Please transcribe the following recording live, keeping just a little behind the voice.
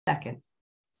Second.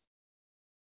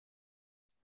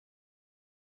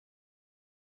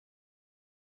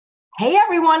 Hey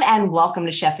everyone, and welcome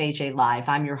to Chef AJ Live.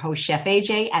 I'm your host, Chef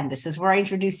AJ, and this is where I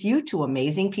introduce you to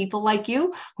amazing people like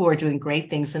you who are doing great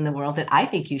things in the world that I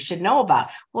think you should know about.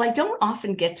 Well, I don't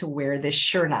often get to wear this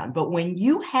shirt on, but when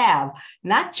you have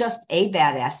not just a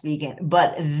badass vegan,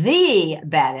 but the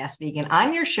badass vegan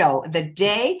on your show, the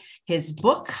day his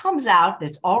book comes out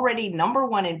that's already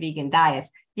 #1 in vegan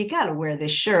diets, you got to wear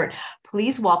this shirt.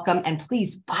 Please welcome and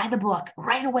please buy the book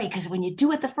right away, because when you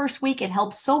do it the first week, it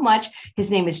helps so much.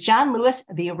 His name is John Lewis,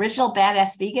 the original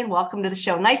Badass Vegan. Welcome to the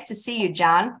show. Nice to see you,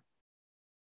 John.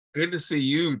 Good to see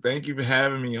you. Thank you for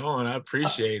having me on. I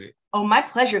appreciate it. Oh, my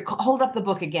pleasure. Hold up the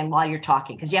book again while you're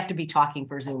talking, because you have to be talking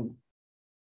for Zoom.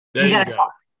 There you got to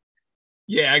talk.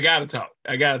 Yeah, I got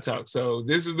to talk. So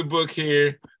this is the book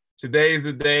here. Today's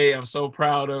the day. I'm so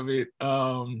proud of it.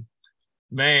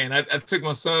 Man, I took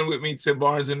my son with me to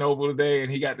Barnes and Noble today, and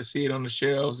he got to see it on the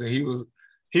shelves, and he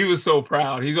was so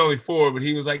proud. He's only 4, but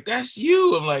he was like, "That's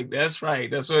you." I'm like, "That's right.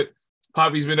 That's what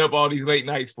Poppy's been up all these late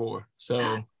nights for."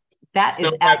 So that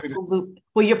is absolute.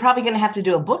 Well, you're probably going to have to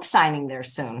do a book signing there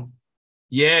soon.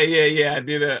 Yeah.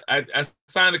 I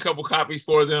signed a couple copies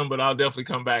for them, but I'll definitely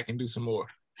come back and do some more.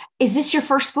 Is this your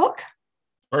first book?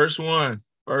 First one.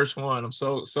 I'm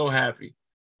so happy.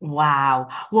 Wow.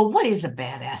 Well, what is a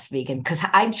badass vegan? Because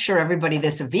I'm sure everybody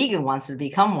that's a vegan wants to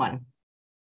become one.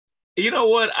 You know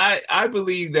what? I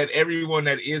believe that everyone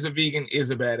that is a vegan is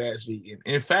a badass vegan.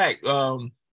 In fact, the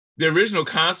original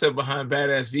concept behind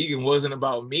Badass Vegan wasn't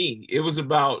about me. It was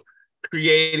about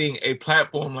creating a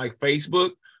platform like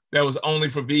Facebook that was only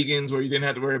for vegans, where you didn't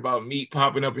have to worry about meat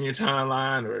popping up in your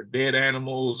timeline or dead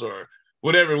animals or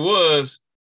whatever it was.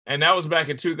 And that was back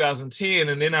in 2010.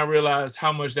 And then I realized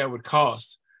how much that would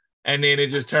cost. And then it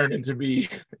just turned into be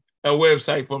a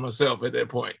website for myself at that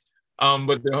point.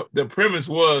 But the premise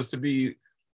was to be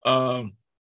a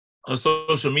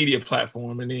social media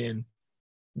platform. And then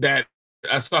that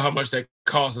I saw how much that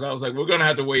cost. And I was like, we're going to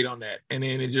have to wait on that. And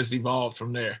then it just evolved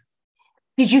from there.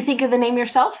 Did you think of the name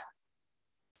yourself?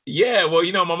 Yeah, well,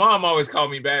 my mom always called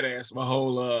me badass my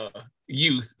whole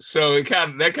youth. So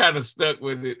that kind of stuck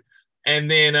with it.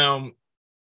 And then,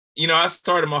 I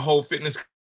started my whole fitness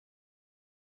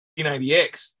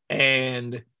P90X,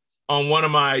 and on one of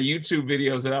my YouTube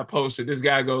videos that I posted, this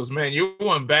guy goes, "Man, you're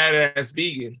one badass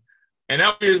vegan." And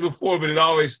that was years before, but it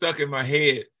always stuck in my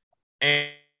head. And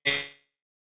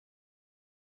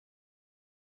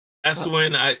that's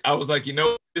when I was like,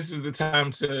 this is the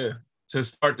time to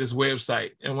start this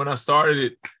website. And when I started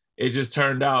it, it just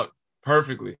turned out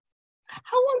perfectly.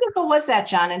 How long ago was that,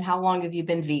 John? And how long have you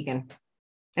been vegan?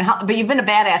 But you've been a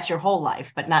badass your whole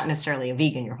life, but not necessarily a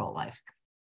vegan your whole life.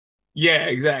 Yeah,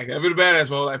 exactly. I've been a badass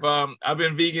my whole life. I've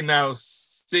been vegan now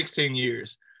 16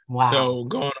 years. Wow. So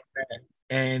going on that.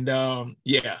 And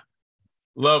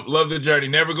love the journey.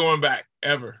 Never going back,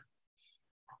 ever.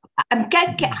 How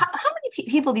many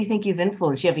people do you think you've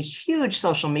influenced? You have a huge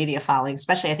social media following,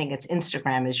 especially I think it's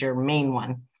Instagram is your main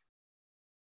one.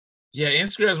 Yeah,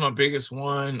 Instagram is my biggest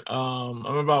one. I'm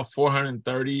about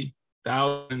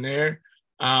 430,000 there.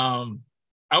 I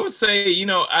would say,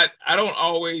 I don't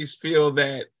always feel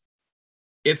that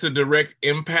it's a direct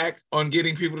impact on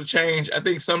getting people to change. I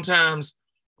think sometimes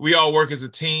we all work as a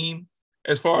team,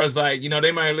 as far as like,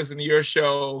 they might listen to your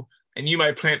show and you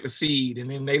might plant the seed,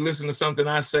 and then they listen to something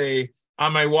I say, I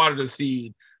might water the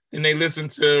seed. Then they listen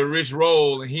to Rich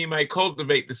Roll and he might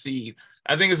cultivate the seed.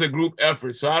 I think it's a group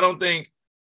effort. So I don't think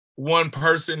one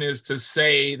person is to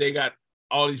say they got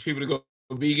all these people to go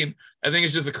vegan. I think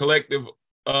it's just a collective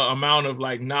amount of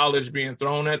like knowledge being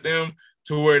thrown at them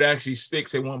to where it actually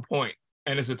sticks at one point.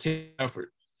 And it's a team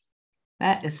effort.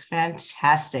 That is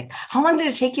fantastic. How long did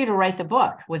it take you to write the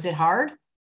book? Was it hard?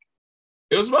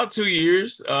 It was about 2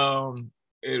 years.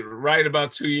 Right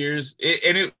about 2 years.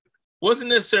 It wasn't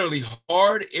necessarily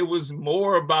hard. It was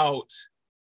more about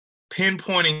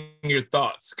pinpointing your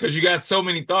thoughts, because you got so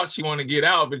many thoughts you want to get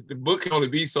out, but the book can only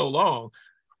be so long.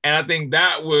 And I think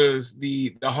that was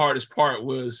the hardest part,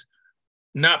 was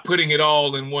not putting it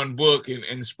all in one book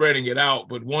and spreading it out,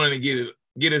 but wanting to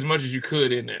get as much as you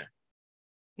could in there.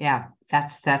 Yeah,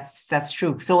 that's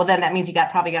true. So well, then that means you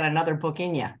probably got another book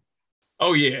in you.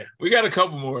 Oh yeah, we got a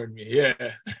couple more in me.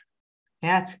 Yeah.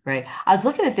 That's great. I was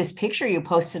looking at this picture you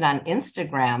posted on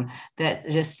Instagram that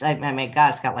just, I mean,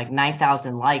 God, it's got like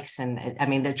 9,000 likes. And I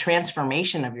mean, the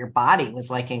transformation of your body was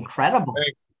like incredible.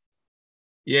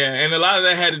 Yeah. And a lot of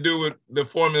that had to do with the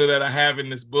formula that I have in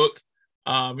this book.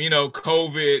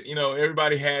 COVID,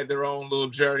 everybody had their own little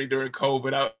journey during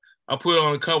COVID. I put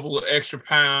on a couple of extra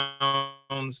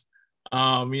pounds.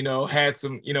 had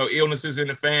some, illnesses in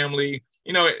the family,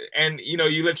 and,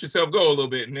 you let yourself go a little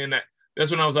bit. And then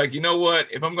that's when I was like, you know what,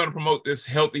 if I'm going to promote this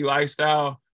healthy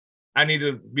lifestyle, I need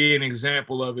to be an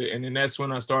example of it. And then that's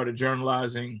when I started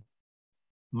journalizing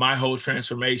my whole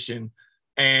transformation.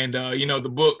 And,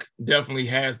 the book definitely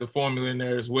has the formula in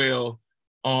there as well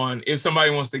on if somebody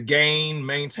wants to gain,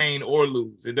 maintain, or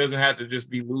lose. It doesn't have to just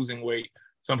be losing weight.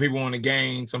 Some people want to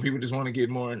gain. Some people just want to get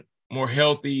more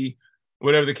healthy,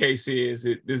 whatever the case is.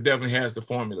 This definitely has the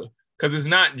formula, because it's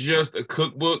not just a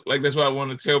cookbook. Like, that's what I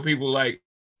want to tell people. Like,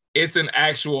 it's an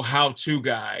actual how-to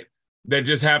guide that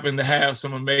just happened to have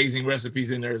some amazing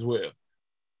recipes in there as well.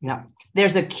 Yeah.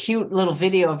 There's a cute little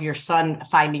video of your son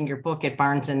finding your book at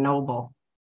Barnes and Noble.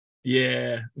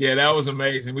 Yeah, that was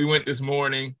amazing. We went this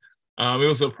morning. It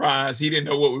was a surprise. He didn't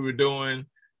know what we were doing.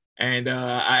 And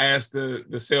I asked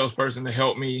the salesperson to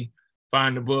help me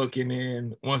find the book. And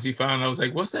then once he found it, I was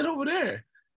like, what's that over there?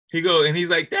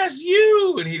 He's like, that's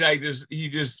you. And he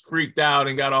just freaked out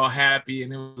and got all happy.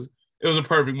 And it was a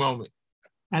perfect moment.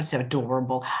 That's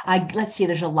adorable. Let's see,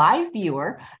 there's a live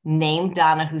viewer named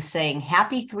Donna who's saying,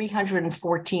 happy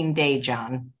 314 day,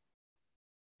 John.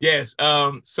 Yes.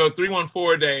 So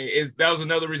 314 day that was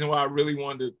another reason why I really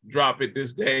wanted to drop it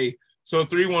this day. So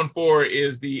 314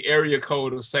 is the area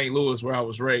code of St. Louis where I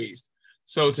was raised.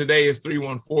 So today is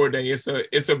 314 day.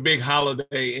 It's a big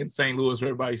holiday in St. Louis where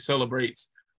everybody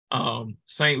celebrates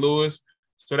St. Louis.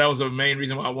 So that was the main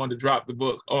reason why I wanted to drop the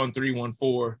book on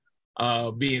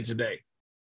 314 being today.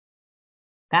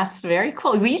 That's very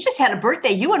cool. Well, you just had a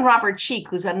birthday. You and Robert Cheek,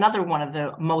 who's another one of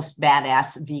the most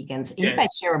badass vegans. You guys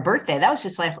share a birthday. That was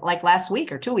just like last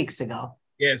week or 2 weeks ago.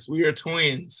 Yes, we are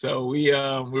twins. So we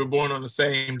were born on the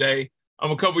same day.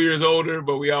 I'm a couple years older,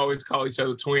 but we always call each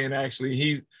other twin. Actually,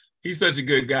 he's such a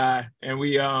good guy. And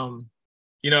we, he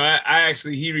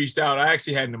reached out. I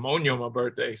actually had pneumonia on my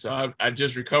birthday. So I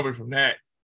just recovered from that,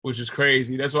 which is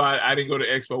crazy. That's why I didn't go to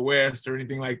Expo West or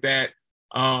anything like that.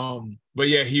 But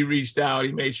yeah, he reached out.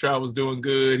 He made sure I was doing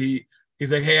good.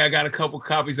 He's like, hey, I got a couple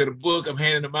copies of the book. I'm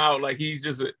handing them out. Like, he's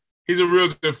a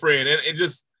real good friend. And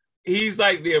he's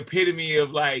like the epitome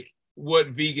of like what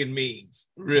vegan means,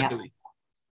 really.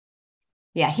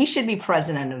 Yeah, he should be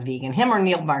president of vegan, him or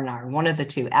Neil Barnard, one of the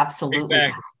two. Absolutely.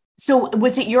 Exactly. So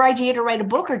was it your idea to write a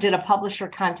book, or did a publisher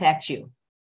contact you?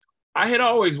 I had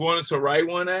always wanted to write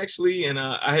one, actually. And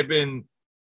I had been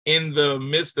in the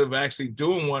midst of actually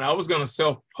doing one. I was going to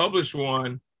self-publish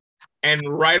one, and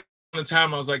right on the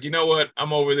time I was like, you know what,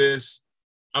 I'm over this.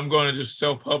 I'm going to just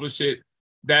self-publish it.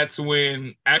 That's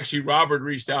when actually Robert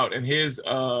reached out, and his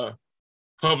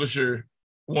publisher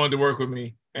wanted to work with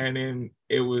me. And then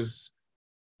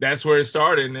that's where it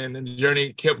started. And the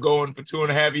journey kept going for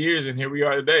 2.5 years. And here we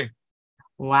are today.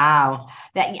 Wow.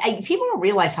 People don't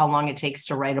realize how long it takes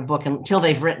to write a book until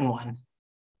they've written one.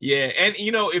 Yeah. And,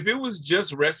 if it was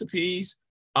just recipes,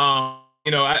 I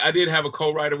did have a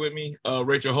co-writer with me,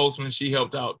 Rachel Holtzman. She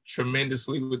helped out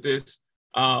tremendously with this.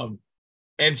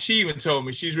 And she even told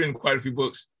me, she's written quite a few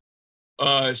books.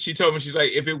 She told me, she's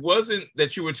like, if it wasn't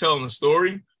that you were telling a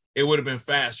story, it would have been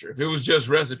faster. If it was just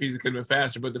recipes, it could have been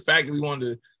faster. But the fact that we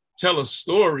wanted to tell a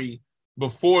story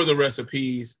before the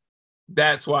recipes,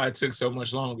 that's why it took so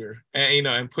much longer. And,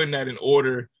 and putting that in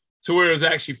order to where it was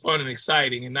actually fun and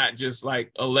exciting and not just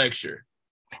like a lecture.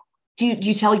 Do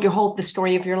you tell the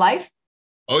story of your life?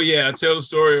 Oh, yeah. I tell the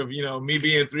story of, me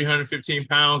being 315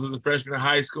 pounds as a freshman in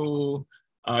high school.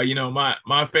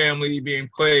 My family being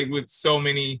plagued with so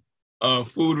many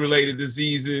food-related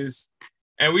diseases.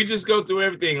 And we just go through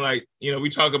everything. Like, we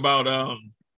talk about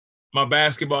my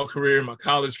basketball career, my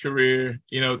college career,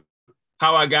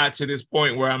 how I got to this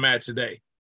point where I'm at today.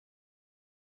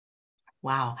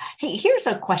 Wow. Hey, here's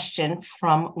a question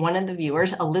from one of the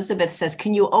viewers. Elizabeth says,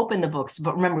 can you open the books?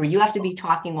 But remember, you have to be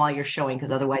talking while you're showing,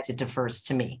 because otherwise it defers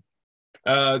to me.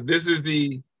 This is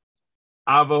the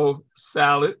Avo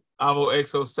salad, Avo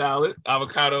Exo salad,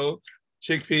 avocado,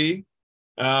 chickpea.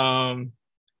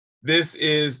 This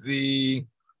is the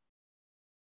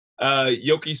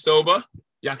yakisoba.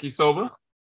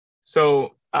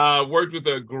 So I worked with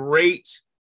a great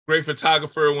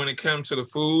photographer when it comes to the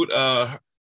food,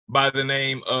 by the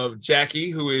name of Jackie,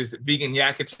 who is Vegan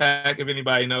Yak Attack, if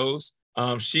anybody knows.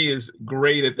 She is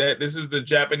great at that. This is the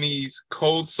Japanese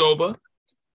cold soba.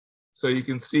 So you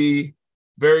can see,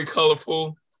 very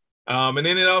colorful. And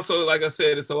then it also, like I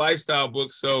said, it's a lifestyle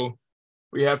book. So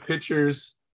we have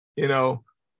pictures,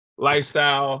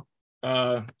 lifestyle,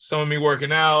 some of me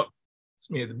working out, it's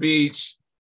me at the beach,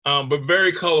 but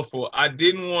very colorful. I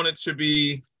didn't want it to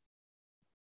be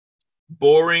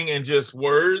boring and just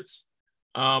words.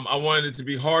 I wanted it to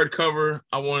be hardcover.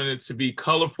 I wanted it to be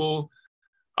colorful.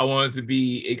 I want it to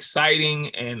be exciting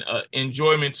and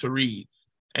enjoyment to read.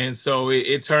 And so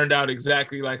it turned out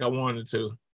exactly like I wanted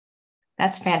to.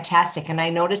 That's fantastic. And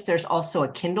I noticed there's also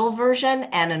a Kindle version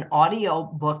and an audio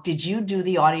book. Did you do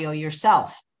the audio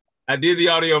yourself? I did the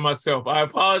audio myself. I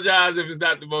apologize if it's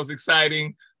not the most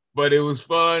exciting, but it was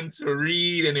fun to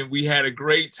read, and we had a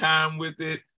great time with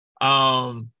it.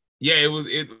 Yeah,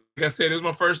 like I said, it was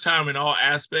my first time in all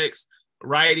aspects,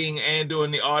 writing and doing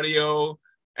the audio.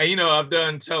 And, you know, I've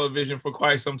done television for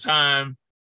quite some time,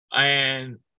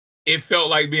 and it felt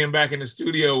like being back in the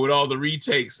studio with all the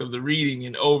retakes of the reading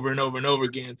and over and over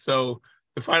again. So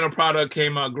the final product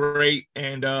came out great.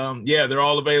 And yeah, they're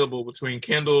all available between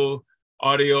Kindle,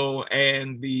 audio,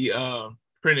 and the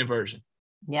printed version.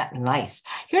 Yeah, nice.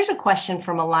 Here's a question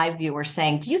from a live viewer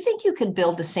saying, do you think you could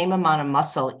build the same amount of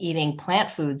muscle eating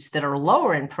plant foods that are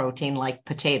lower in protein like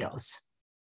potatoes?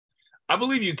 I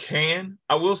believe you can.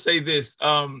 I will say this.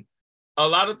 A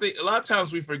lot of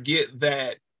times we forget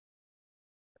that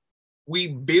we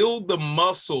build the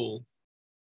muscle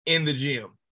in the gym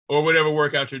or whatever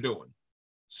workout you're doing.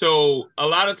 So a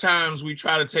lot of times we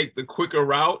try to take the quicker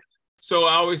route. So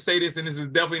I always say this, and this is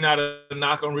definitely not a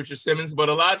knock on Richard Simmons, but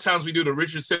a lot of times we do the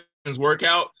Richard Simmons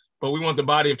workout, but we want the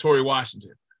body of Torrey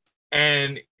Washington.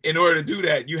 And in order to do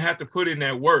that, you have to put in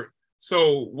that work.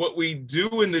 So what we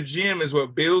do in the gym is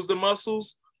what builds the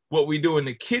muscles. What we do in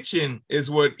the kitchen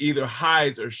is what either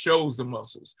hides or shows the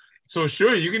muscles. So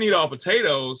sure, you can eat all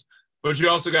potatoes, but you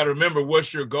also got to remember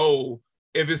what's your goal.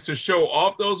 If it's to show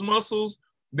off those muscles,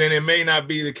 then it may not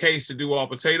be the case to do all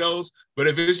potatoes. But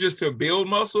if it's just to build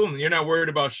muscle and you're not worried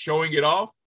about showing it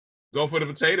off, go for the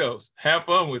potatoes. Have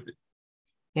fun with it.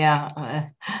 Yeah.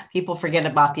 People forget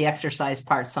about the exercise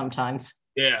part sometimes.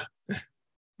 Yeah.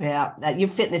 Yeah. You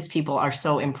fitness people are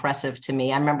so impressive to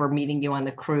me. I remember meeting you on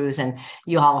the cruise and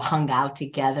you all hung out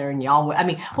together and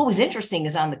what was interesting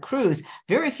is on the cruise,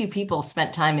 very few people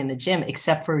spent time in the gym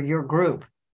except for your group.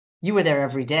 You were there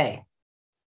every day.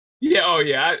 Yeah. Oh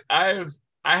yeah.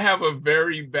 I have a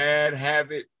very bad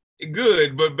habit,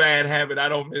 good, but bad habit. I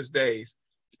don't miss days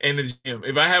in the gym.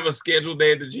 If I have a scheduled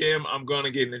day at the gym, I'm going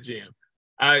to get in the gym.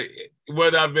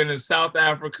 Whether I've been in South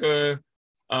Africa,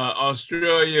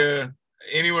 Australia,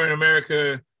 anywhere in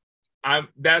America,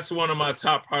 that's one of my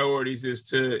top priorities is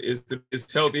to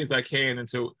as healthy as I can.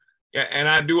 And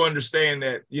I do understand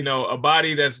that, you know, a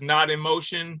body that's not in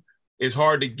motion is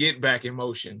hard to get back in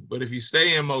motion. But if you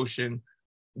stay in motion,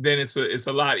 then it's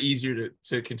a lot easier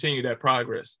to continue that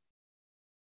progress.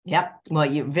 Yep. Well,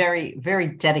 you're very, very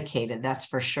dedicated. That's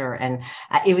for sure. And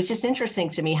it was just interesting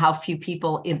to me how few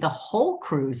people in the whole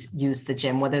cruise used the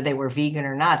gym, whether they were vegan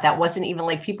or not. That wasn't even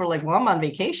like people are like, well, I'm on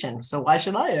vacation, so why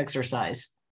should I exercise?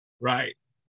 Right.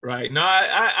 Right. No,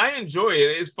 I enjoy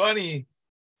it. It's funny.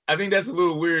 I think that's a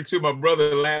little weird too. My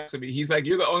brother laughs at me. He's like,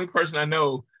 you're the only person I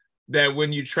know that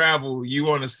when you travel, you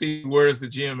want to see where's the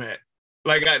gym at.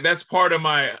 Like that's part of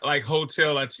my like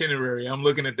hotel itinerary. I'm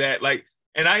looking at that. Like,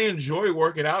 and I enjoy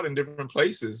working out in different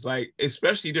places, like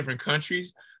especially different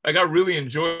countries. Like I really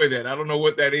enjoy that. I don't know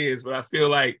what that is, but I feel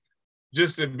like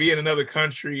just to be in another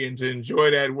country and to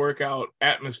enjoy that workout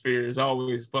atmosphere is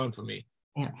always fun for me.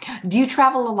 Yeah. Do you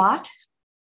travel a lot?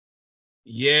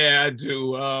 Yeah, I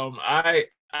do. I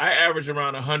average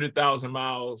around 100,000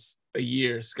 miles a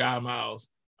year, sky miles,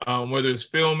 whether it's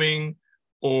filming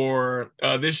or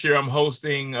this year I'm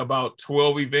hosting about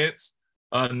 12 events,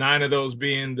 9 of those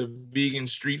being the vegan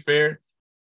street fair,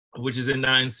 which is in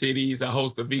 9 cities. I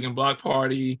host a vegan block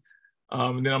party.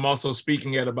 And then I'm also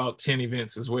speaking at about 10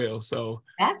 events as well. So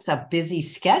that's a busy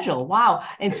schedule. Wow.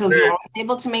 And so you're always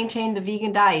able to maintain the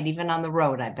vegan diet, even on the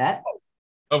road, I bet.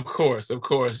 Of course.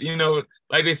 You know,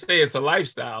 like they say, it's a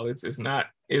lifestyle. It's not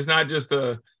just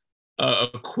a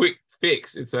quick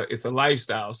fix. It's a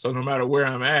lifestyle. So no matter where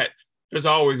I'm at, there's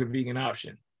always a vegan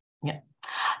option. Yeah.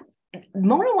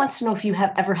 Mona wants to know if you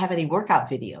ever have any workout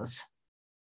videos.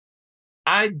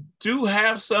 I do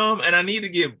have some, and I need to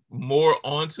get more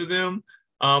onto them.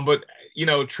 But you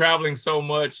know, traveling so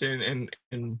much and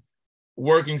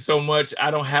working so much, I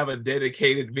don't have a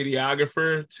dedicated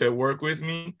videographer to work with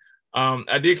me.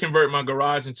 I did convert my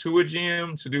garage into a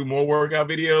gym to do more workout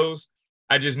videos.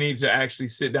 I just need to actually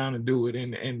sit down and do it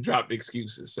and drop the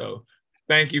excuses. So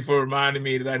thank you for reminding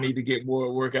me that I need to get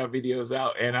more workout videos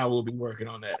out, and I will be working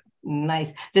on that.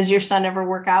 Nice. Does your son ever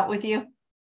work out with you?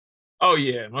 Oh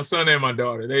yeah, my son and my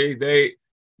daughter.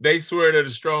 They swear they're the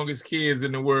strongest kids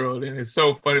in the world, and it's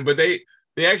so funny. But they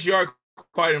actually are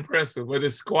quite impressive. Whether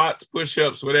it's squats,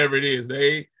 push-ups, whatever it is,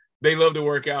 they love to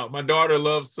work out. My daughter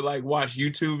loves to like watch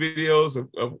YouTube videos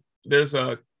of there's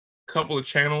a couple of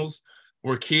channels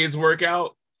where kids work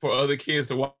out for other kids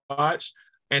to watch.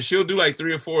 and she'll do like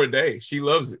 3 or 4 a day. She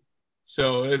loves it.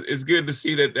 So it's good to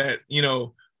see that, you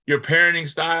know, your parenting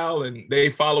style and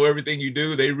they follow everything you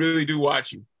do. They really do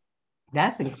watch you.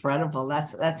 That's incredible.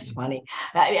 That's funny.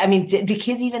 I mean, do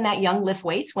kids even that young lift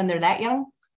weights when they're that young?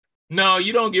 No,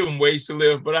 you don't give them weights to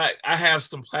lift, but I have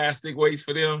some plastic weights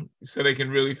for them so they can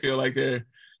really feel like they're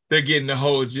getting the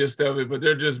whole gist of it. But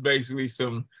they're just basically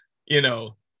some, you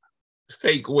know,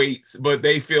 fake weights, but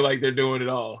they feel like they're doing it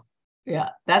all. Yeah,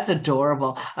 that's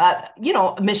adorable. You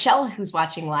know, Michelle, who's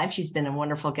watching live, she's been a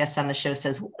wonderful guest on the show,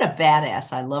 says, what a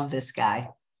badass. I love this guy.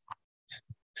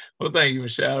 Well, thank you,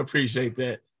 Michelle. I appreciate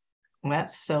that.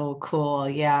 That's so cool.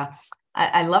 Yeah,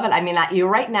 I love it. I mean, you're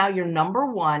right now, you're number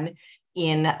one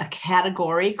in a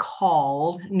category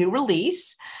called new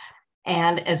release,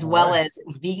 and as well as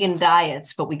vegan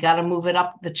diets, but we got to move it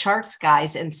up the charts,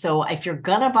 guys. And so if you're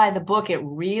going to buy the book, it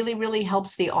really, really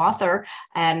helps the author,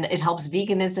 and it helps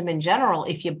veganism in general.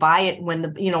 If you buy it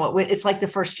when it's like the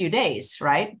first few days,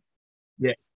 right?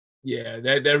 Yeah. Yeah,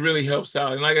 that really helps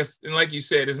out. And like you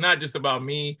said, it's not just about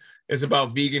me, it's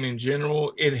about vegan in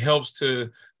general. It helps to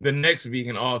the next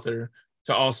vegan author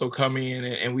to also come in,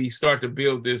 and we start to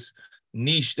build this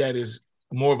niche that is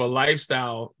more of a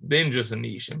lifestyle than just a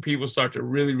niche, and people start to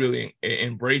really, really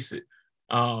embrace it.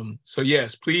 So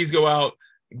yes, please go out,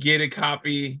 get a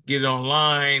copy, get it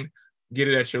online, get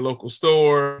it at your local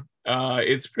store.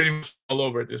 It's pretty much all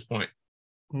over at this point.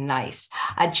 Nice.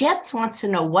 Jets wants to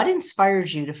know, what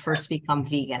inspired you to first become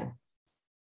vegan?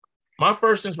 My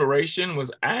first inspiration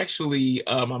was actually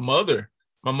my mother.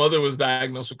 My mother was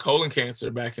diagnosed with colon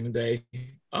cancer back in the day,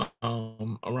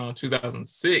 around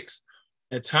 2006.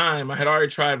 At the time, I had already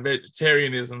tried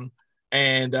vegetarianism.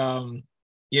 And,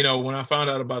 you know, when I found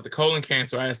out about the colon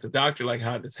cancer, I asked the doctor, like,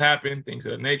 how did this happen, things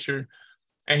of that nature.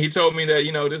 And he told me that,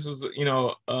 you know, this was, you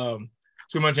know,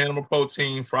 too much animal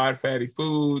protein, fried fatty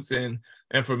foods. And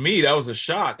for me, that was a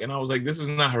shock. And I was like, this is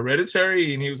not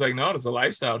hereditary. And he was like, no, it's a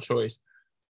lifestyle choice.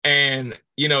 And,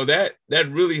 you know, that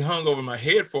really hung over my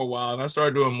head for a while. And I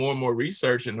started doing more and more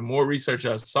research. And the more research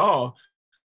I saw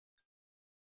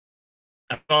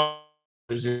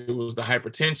it was the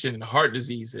hypertension and the heart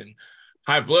disease and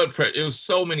high blood pressure. It was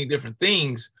so many different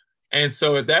things. And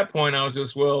so at that point, I was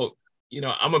just, well, you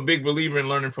know, I'm a big believer in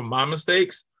learning from my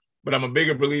mistakes, but I'm a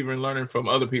bigger believer in learning from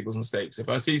other people's mistakes. If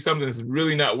I see something that's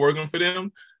really not working for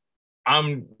them,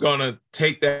 I'm going to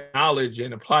take that knowledge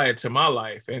and apply it to my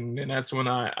life. And that's when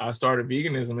I started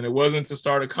veganism. And it wasn't to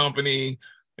start a company.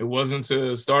 It wasn't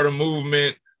to start a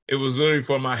movement. It was literally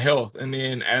for my health. And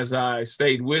then as I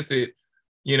stayed with it,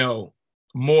 you know,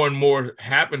 more and more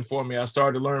happened for me. I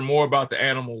started to learn more about the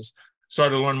animals,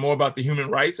 started to learn more about the human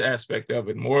rights aspect of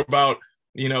it, more about,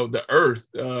 you know, the earth,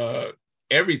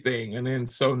 everything. And then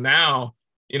so now,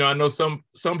 you know, I know some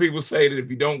people say that if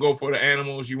you don't go for the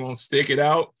animals, you won't stick it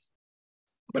out.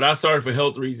 But I started for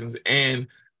health reasons. And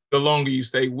the longer you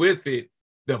stay with it,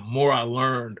 the more I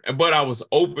learned. But I was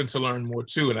open to learn more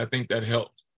too. And I think that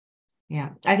helped.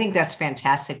 Yeah, I think that's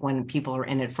fantastic when people are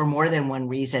in it for more than one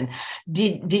reason.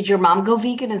 Did your mom go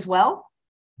vegan as well?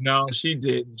 No, she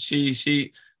didn't.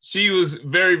 She was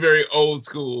very, very old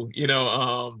school. You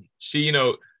know,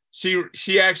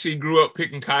 she actually grew up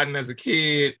picking cotton as a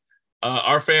kid.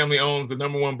 Our family owns the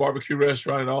 #1 barbecue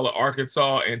restaurant in all of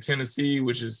Arkansas and Tennessee,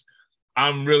 which is,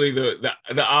 I'm really the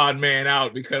odd man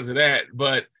out because of that.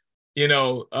 But you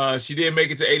know, she did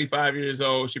make it to 85 years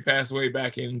old. She passed away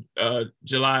back in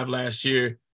July of last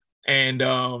year. And,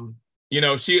 you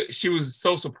know, she was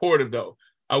so supportive, though.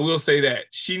 I will say that.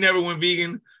 She never went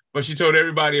vegan, but she told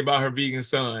everybody about her vegan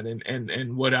son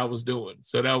and what I was doing.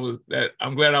 So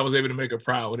I'm glad I was able to make her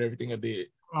proud with everything I did.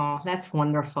 Oh, that's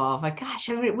wonderful. But gosh,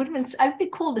 it would have been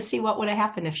cool to see what would have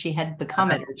happened if she had become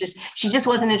it, or she just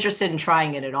wasn't interested in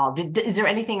trying it at all. Is there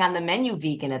anything on the menu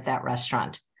vegan at that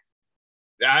restaurant?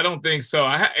 I don't think so.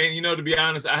 And you know, to be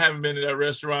honest, I haven't been to that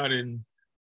restaurant in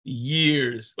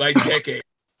years, like decades.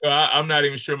 So I'm not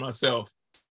even sure myself.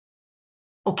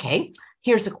 Okay.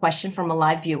 Here's a question from a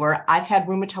live viewer. I've had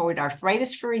rheumatoid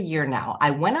arthritis for a year now.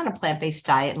 I went on a plant-based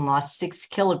diet and lost 6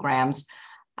 kilograms.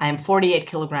 I am 48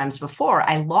 kilograms before.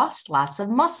 I lost lots of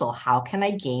muscle. How can I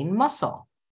gain muscle?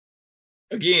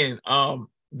 Again,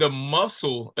 the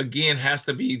muscle, again, has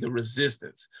to be the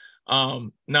resistance.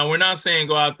 Now, we're not saying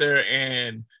go out there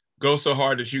and go so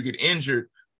hard that you get injured,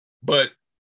 but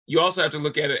you also have to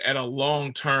look at it at a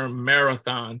long-term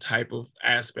marathon type of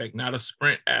aspect, not a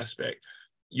sprint aspect.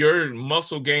 Your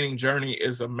muscle gaining journey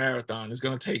is a marathon. It's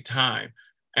going to take time.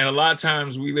 And a lot of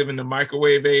times we live in the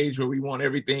microwave age where we want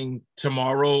everything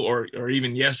tomorrow or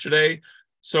even yesterday.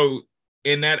 So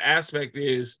in that aspect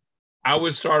I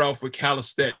would start off with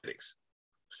calisthenics.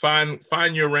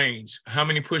 find your range. How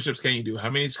many push-ups can you do? How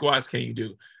many squats can you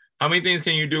do? How many things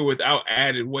can you do without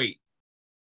added weight?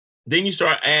 Then you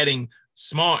start adding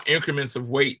small increments of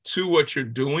weight to what you're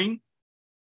doing.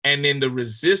 And then the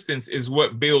resistance is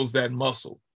what builds that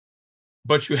muscle.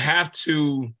 But you have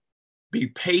to be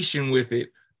patient with it.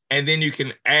 And then you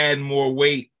can add more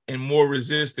weight and more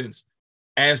resistance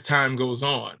as time goes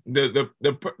on. The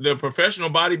professional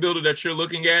bodybuilder that you're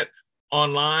looking at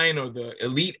online, or the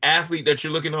elite athlete that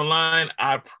you're looking online,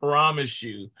 I promise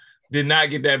you, did not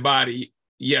get that body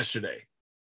yesterday.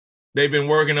 They've been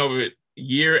working over it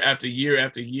year after year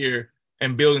after year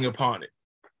and building upon it.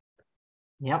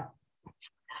 Yep.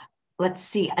 Let's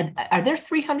see. Are there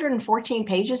 314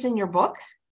 pages in your book?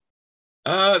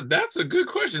 That's a good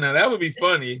question. Now, that would be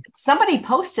funny. Somebody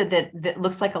posted that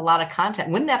looks like a lot of content.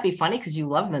 Wouldn't that be funny? Because you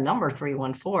love the number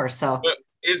 314. So but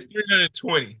it's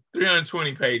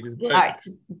 320 pages. But all right,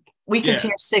 we can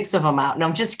tear 6 of them out. No,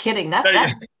 I'm just kidding.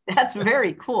 That's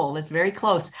very cool. That's very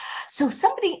close. So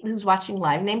somebody who's watching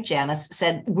live named Janice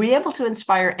said, were you able to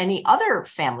inspire any other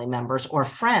family members or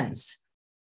friends?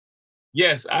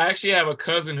 Yes, I actually have a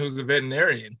cousin who's a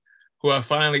veterinarian who I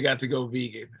finally got to go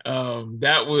vegan.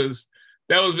 That was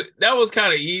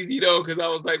kind of easy though, because I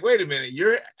was like, wait a minute,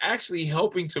 you're actually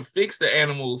helping to fix the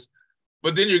animals,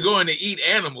 but then you're going to eat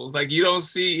animals. Like, you don't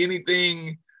see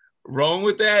anything wrong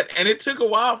with that. And it took a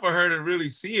while for her to really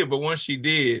see it, but once she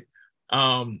did,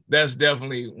 that's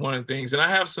definitely one of the things. And I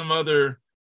have some other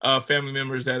family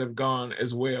members that have gone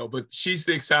as well, but she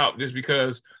sticks out just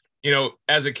because, you know,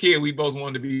 as a kid, we both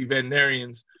wanted to be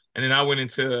veterinarians. And then I went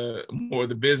into more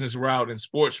the business route and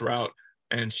sports route,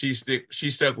 and she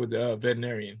stuck with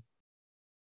veterinarian.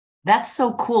 That's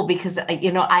so cool because,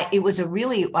 you know, it was a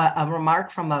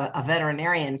remark from a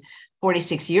veterinarian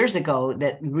 46 years ago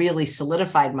that really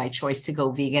solidified my choice to go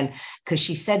vegan, because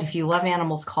she said, if you love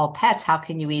animals called pets, how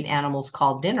can you eat animals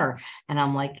called dinner? And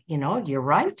I'm like, you know, you're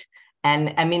right.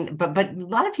 And I mean, but a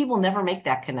lot of people never make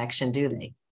that connection, do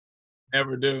they?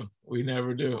 Never do. We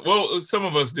never do. Well, some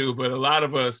of us do, but a lot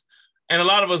of us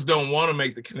don't want to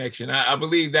make the connection. I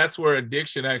believe that's where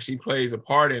addiction actually plays a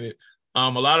part in it. A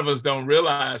lot of us don't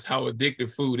realize how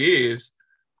addictive food is.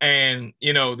 And,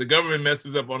 you know, the government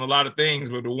messes up on a lot of things,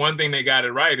 but the one thing they got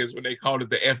it right is when they called it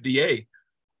the FDA,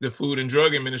 the Food and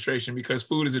Drug Administration, because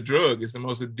food is a drug. It's the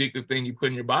most addictive thing you put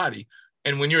in your body.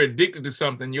 And when you're addicted to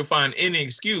something, you'll find any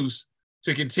excuse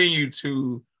to continue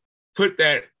to put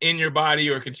that in your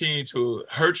body or continue to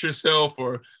hurt yourself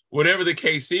or whatever the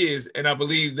case is. And I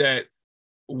believe that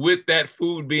with that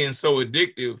food being so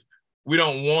addictive, we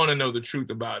don't want to know the truth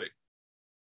about it,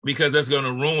 because that's going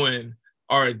to ruin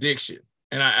our addiction.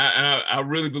 And I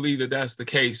really believe that that's the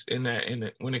case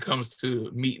when it comes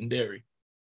to meat and dairy.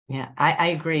 Yeah, I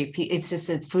agree. It's just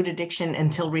that food addiction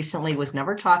until recently was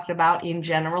never talked about in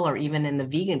general or even in the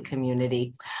vegan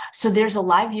community. So there's a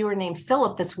live viewer named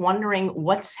Philip that's wondering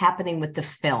what's happening with the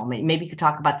film. Maybe you could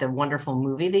talk about the wonderful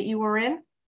movie that you were in.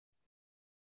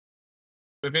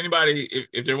 If anybody,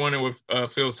 if they're wondering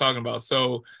what Phil's talking about,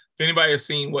 so if anybody has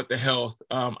seen What the Health,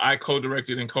 I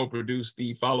co-directed and co-produced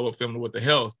the follow-up film to What the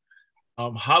Health.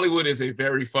 Hollywood is a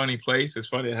very funny place. It's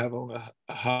funny to have on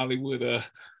a Hollywood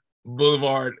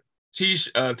Boulevard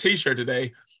t-shirt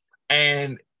today,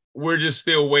 and we're just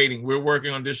still waiting. We're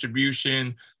working on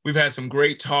distribution. We've had some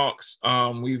great talks.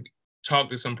 We've talked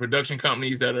to some production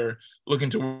companies that are looking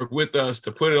to work with us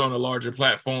to put it on a larger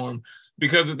platform,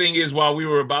 because the thing is, while we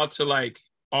were about to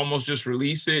almost just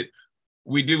release it,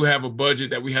 we do have a budget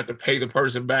that we have to pay the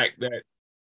person back that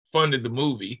funded the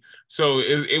movie. So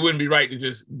it wouldn't be right to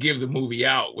just give the movie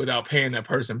out without paying that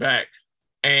person back.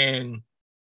 And,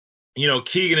 you know,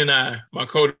 Keegan and I, my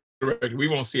co-director, we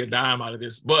won't see a dime out of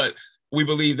this, but we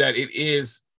believe that it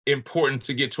is important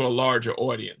to get to a larger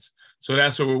audience. So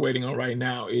that's what we're waiting on right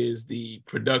now, is the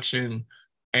production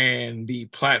and the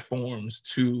platforms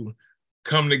to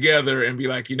come together and be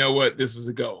like, you know what, this is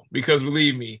a go. Because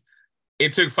believe me,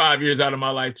 it took 5 years out of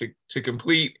my life to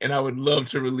complete, and I would love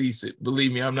to release it.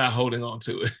 Believe me, I'm not holding on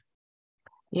to it.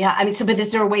 Yeah, I mean, but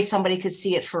is there a way somebody could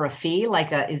see it for a fee?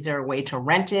 Is there a way to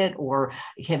rent it, or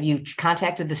have you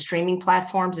contacted the streaming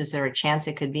platforms? Is there a chance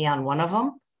it could be on one of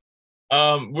them?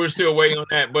 We're still waiting on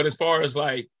that. But as far as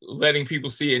letting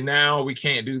people see it now, we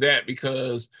can't do that,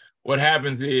 because what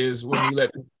happens is when you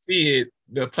let people see it,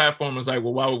 the platform is like,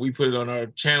 well, why would we put it on our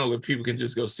channel if people can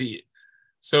just go see it?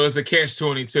 So it's a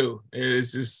catch-22.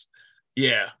 It's just,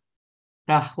 yeah.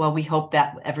 Well, we hope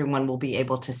that everyone will be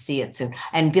able to see it soon.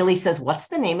 And Billy says, what's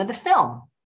the name of the film?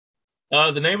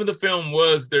 The name of the film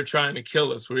was They're Trying to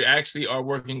Kill Us. We actually are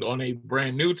working on a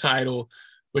brand new title,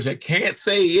 which I can't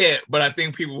say yet, but I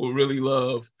think people will really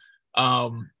love.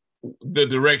 the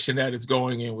direction that it's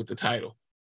going in with the title.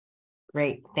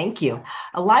 Great. Thank you.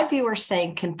 A live viewer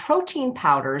saying, can protein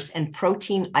powders and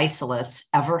protein isolates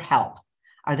ever help?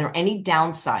 Are there any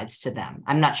downsides to them?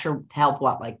 I'm not sure help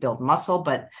what, like build muscle,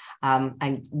 but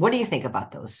and what do you think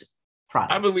about those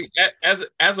products? I believe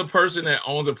as a person that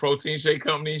owns a protein shake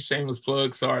company, shameless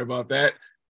plug, sorry about that.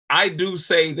 I do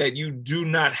say that you do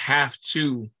not have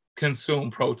to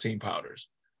consume protein powders.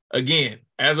 Again,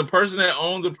 as a person that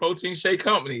owns a protein shake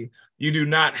company, you do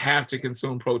not have to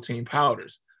consume protein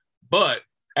powders. But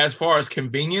as far as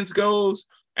convenience goes,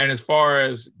 and as far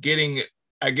as getting,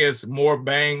 I guess, more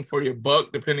bang for your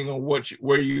buck, depending on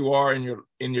where you are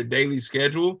in your daily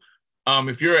schedule,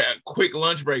 if you're at a quick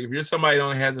lunch break, if you're somebody that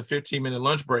only has a 15-minute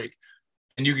lunch break,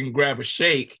 and you can grab a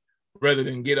shake rather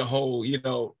than get a whole,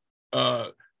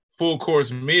 full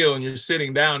course meal, and you're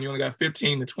sitting down, you only got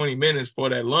 15 to 20 minutes for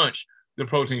that lunch, the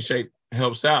protein shake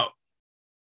helps out.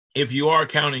 If you are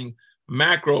counting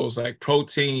macros like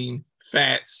protein,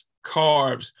 fats,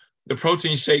 carbs, the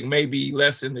protein shake may be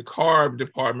less in the carb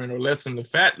department or less in the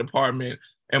fat department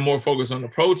and more focused on the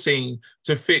protein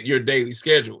to fit your daily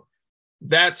schedule.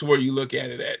 That's where you look at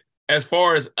it at. As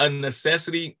far as a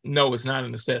necessity, no, it's not a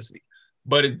necessity,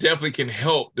 but it definitely can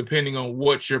help depending on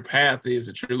what your path is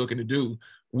that you're looking to do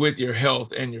with your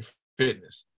health and your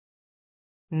fitness.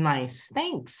 Nice.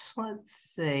 Thanks. Let's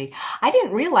see. I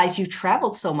didn't realize you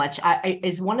traveled so much.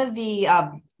 Is one of the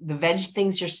veg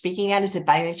things you're speaking at, is it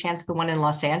by any chance the one in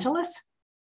Los Angeles?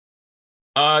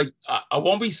 I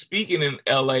won't be speaking in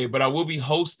LA, but I will be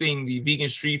hosting the Vegan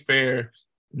Street Fair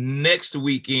next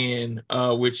weekend,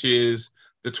 which is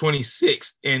the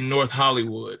 26th in North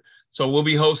Hollywood. So we'll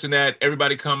be hosting that.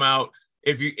 Everybody come out.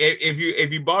 If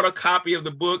you bought a copy of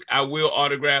the book, I will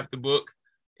autograph the book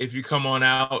if you come on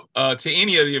out to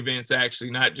any of the events,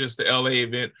 actually, not just the LA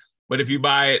event. But if you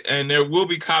buy it, and there will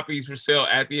be copies for sale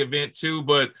at the event too.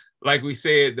 But like we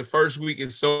said, the first week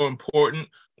is so important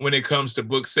when it comes to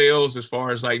book sales, as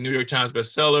far as like New York Times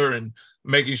bestseller, and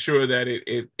making sure that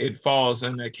it falls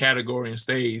in that category and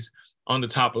stays on the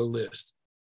top of the list.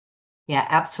 Yeah,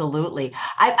 absolutely.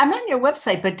 I'm on your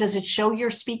website, but does it show your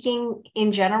speaking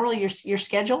in general, your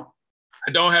schedule?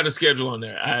 I don't have a schedule on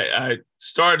there. I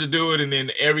started to do it, and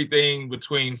then everything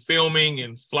between filming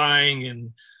and flying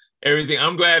and everything.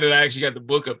 I'm glad that I actually got the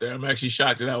book up there. I'm actually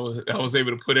shocked that I was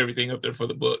able to put everything up there for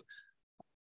the book.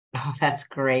 Oh, that's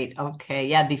great. Okay.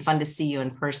 Yeah, it'd be fun to see you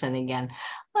in person again.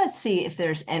 Let's see if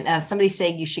there's, and somebody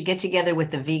saying you should get together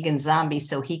with the vegan zombie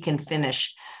so he can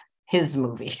finish his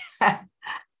movie.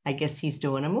 I guess he's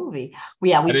doing a movie.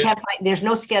 Yeah, we can't find, there's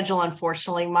no schedule,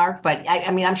 unfortunately, Mark, but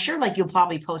I mean, I'm sure like you'll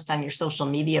probably post on your social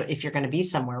media if you're going to be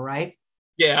somewhere, right?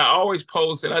 Yeah, I always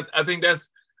post. And I think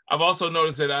I've also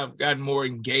noticed that I've gotten more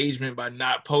engagement by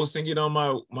not posting it on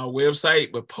my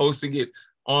website, but posting it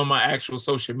on my actual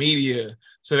social media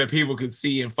so that people can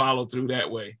see and follow through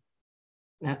that way.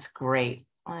 That's great.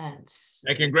 And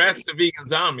congrats to Vegan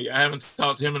Zombie. I haven't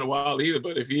talked to him in a while either,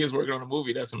 but if he is working on a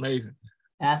movie, that's amazing.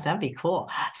 Yes, that'd be cool.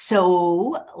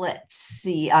 So let's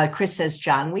see. Chris says,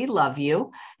 John, we love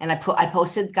you. And I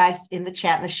posted, guys, in the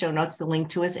chat in the show notes, the link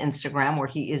to his Instagram where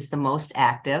he is the most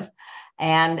active.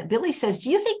 And Billy says,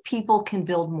 do you think people can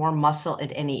build more muscle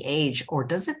at any age, or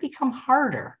does it become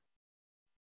harder?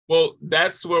 Well,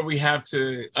 that's where we have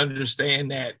to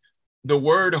understand that the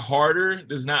word harder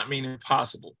does not mean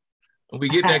impossible. And we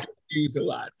get that confused a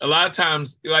lot. A lot of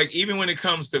times, like even when it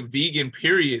comes to vegan,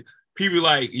 period, people are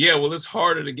like, yeah, well, it's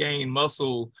harder to gain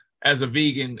muscle as a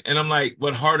vegan. And I'm like,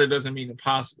 but harder doesn't mean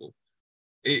impossible.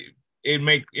 It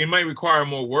might require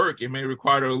more work. It may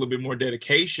require a little bit more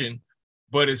dedication,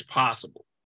 but it's possible.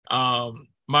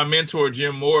 My mentor,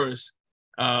 Jim Morris,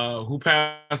 who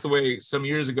passed away some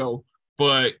years ago,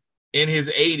 but in his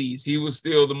 80s, he was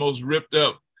still the most ripped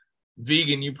up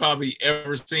vegan you probably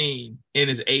ever seen in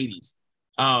his 80s.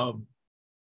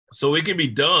 So it can be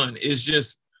done. It's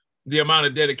just the amount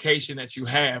of dedication that you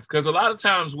have. Because a lot of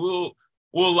times we'll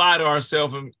lie to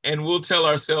ourselves and we'll tell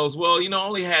ourselves, well, I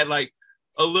only had like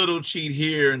a little cheat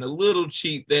here and a little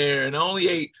cheat there, and I only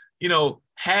ate,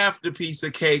 half the piece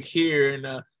of cake here and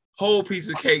a whole piece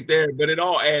of cake there, but it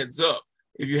all adds up.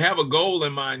 If you have a goal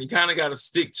in mind, you kind of got to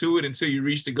stick to it until you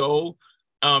reach the goal.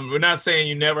 We're not saying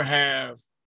you never have,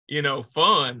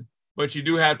 fun, but you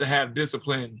do have to have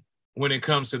discipline when it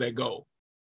comes to that goal.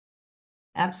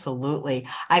 Absolutely.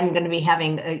 I'm going to be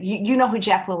having, you know who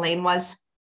Jack LaLanne was?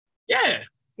 Yeah.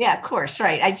 Yeah, of course.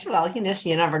 Right.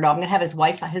 You never know. I'm going to have his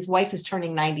wife is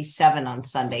turning 97 on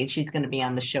Sunday, and she's going to be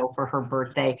on the show for her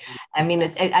birthday. I mean,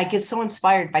 I get so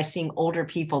inspired by seeing older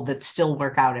people that still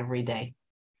work out every day.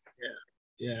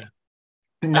 Yeah.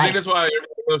 Nice. I think that's why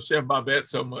love Chef Babette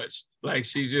so much. Like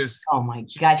Oh my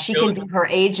God, she can do her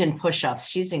age and push-ups.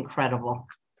 She's incredible.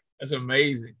 That's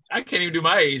amazing. I can't even do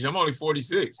my age. I'm only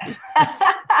 46.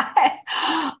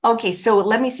 Okay, so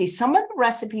let me see. Some of the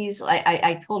recipes,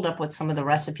 I pulled up what some of the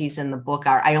recipes in the book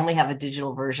are. I only have a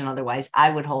digital version, otherwise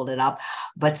I would hold it up.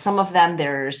 But some of them,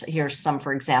 here's some,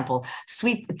 for example,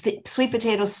 sweet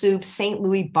potato soup, St.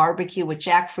 Louis barbecue with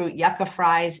jackfruit, yucca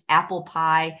fries, apple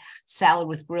pie, salad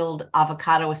with grilled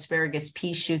avocado, asparagus,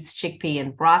 pea shoots, chickpea,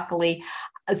 and broccoli.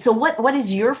 So what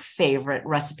is your favorite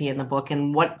recipe in the book,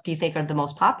 and what do you think are the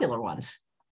most popular ones?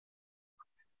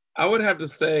 I would have to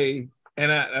say,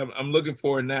 and I'm looking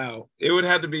for it now, it would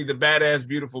have to be the Badass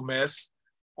Beautiful Mess.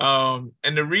 And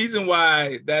the reason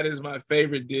why that is my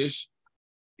favorite dish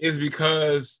is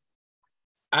because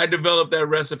I developed that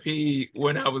recipe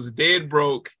when I was dead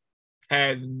broke,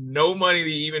 had no money to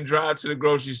even drive to the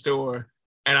grocery store.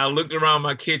 And I looked around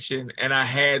my kitchen and I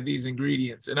had these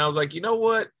ingredients. And I was like, you know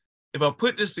what? If I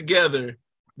put this together,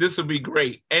 this will be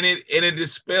great. And it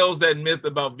dispels that myth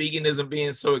about veganism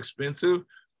being so expensive.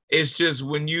 It's just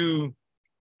when you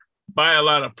buy a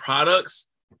lot of products,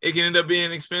 it can end up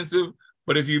being expensive.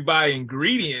 But if you buy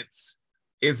ingredients,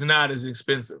 it's not as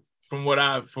expensive from what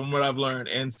I've learned.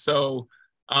 And so,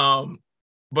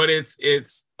 but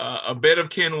it's a bed of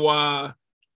quinoa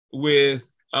with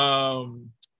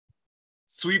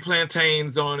sweet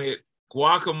plantains on it,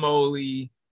 guacamole,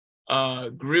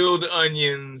 grilled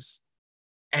onions,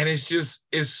 and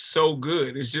it's so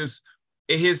good.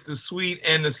 It hits the sweet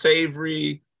and the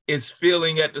savory. It's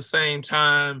filling at the same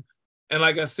time. And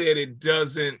like I said, it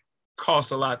doesn't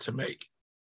cost a lot to make.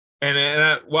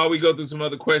 And while we go through some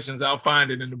other questions, I'll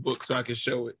find it in the book so I can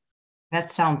show it. That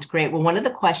sounds great. Well, one of the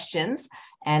questions,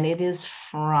 and it is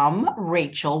from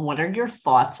Rachel, what are your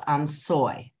thoughts on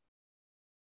soy?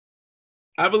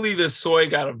 I believe that soy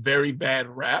got a very bad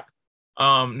rap.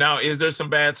 Now, is there some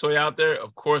bad soy out there?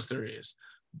 Of course there is.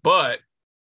 But,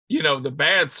 you know, the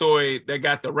bad soy that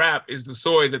got the rap is the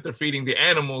soy that they're feeding the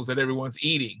animals that everyone's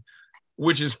eating,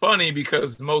 which is funny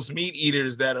because most meat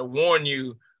eaters that warn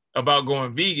you about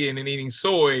going vegan and eating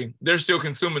soy, they're still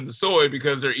consuming the soy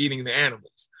because they're eating the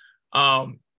animals.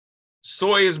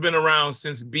 Soy has been around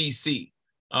since BC.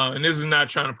 And this is not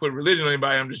trying to put religion on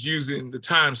anybody. I'm just using the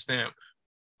timestamp.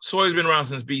 Soy has been around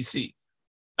since BC.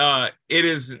 It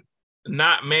is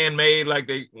not man-made like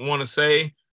they want to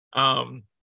say.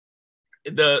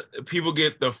 The people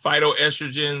get the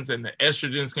phytoestrogens and the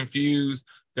estrogens confused.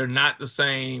 They're not the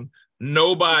same.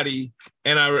 Nobody,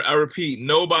 and I repeat,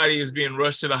 nobody is being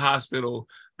rushed to the hospital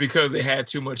because they had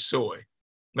too much soy.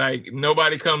 Like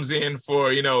nobody comes in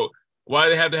for, you know, why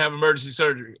do they have to have emergency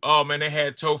surgery? Oh man, they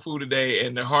had tofu today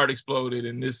and their heart exploded,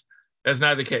 and that's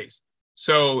not the case.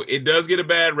 So it does get a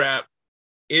bad rap.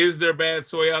 Is there bad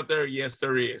soy out there? Yes,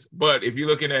 there is. But if you're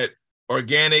looking at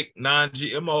organic,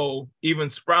 non-GMO, even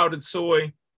sprouted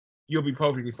soy, you'll be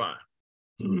perfectly fine.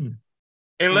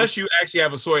 Unless you actually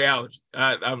have a soy allergy.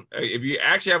 If you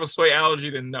actually have a soy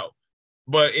allergy, then no.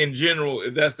 But in general,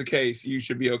 if that's the case, you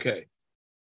should be okay.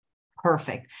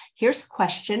 Perfect. Here's a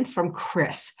question from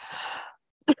Chris.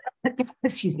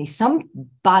 Excuse me. Some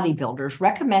bodybuilders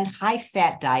recommend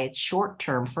high-fat diets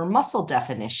short-term for muscle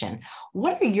definition.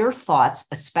 What are your thoughts,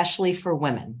 especially for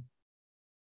women?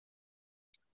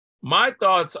 My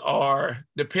thoughts are,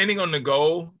 depending on the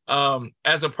goal,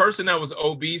 as a person that was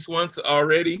obese once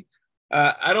already,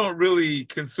 I don't really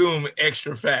consume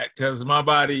extra fat because my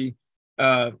body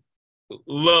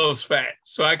loves fat.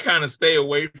 So I kind of stay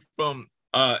away from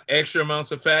extra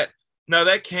amounts of fat. Now,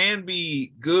 that can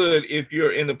be good if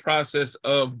you're in the process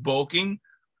of bulking,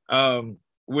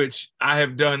 which I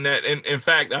have done that. And in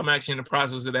fact, I'm actually in the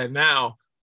process of that now.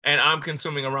 And I'm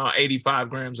consuming around 85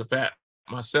 grams of fat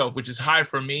myself, which is high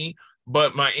for me.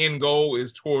 But my end goal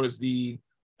is towards the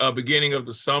beginning of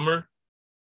the summer,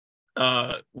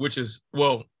 which is,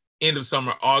 well, end of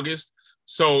summer, August.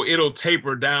 So it'll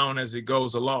taper down as it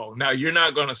goes along. Now, you're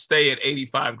not going to stay at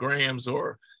 85 grams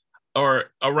or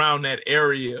around that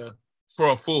area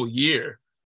for a full year,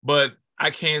 but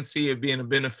I can see it being a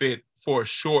benefit for a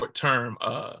short-term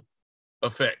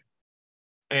effect.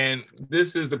 And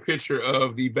this is the picture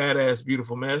of the Badass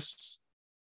Beautiful Mess.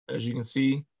 As you can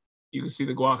see the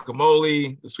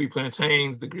guacamole, the sweet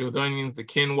plantains, the grilled onions, the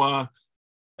quinoa,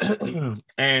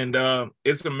 and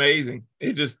it's amazing.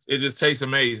 It just tastes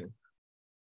amazing.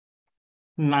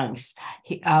 Nice.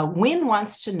 Wynn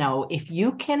wants to know if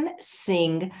you can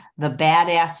sing the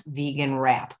Badass Vegan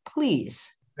Rap,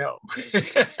 please. No.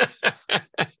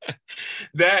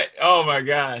 Oh my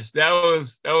gosh, that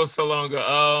was so long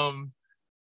ago.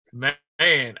 Man,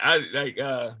 I like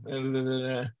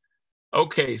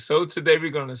Okay, so today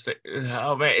we're gonna say,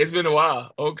 oh man, it's been a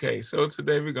while. Okay, so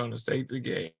today we're gonna say the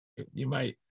game. You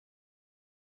might.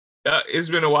 It's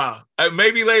been a while.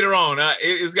 Maybe later on.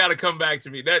 It's got to come back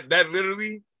to me. That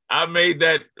literally, I made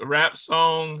that rap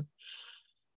song.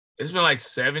 It's been like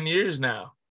 7 years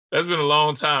now. That's been a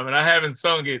long time, and I haven't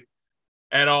sung it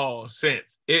at all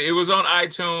since. It was on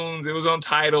iTunes. It was on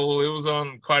Tidal. It was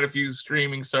on quite a few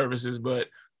streaming services, but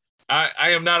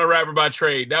I am not a rapper by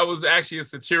trade. That was actually a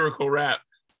satirical rap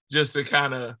just to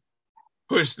kind of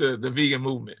push the vegan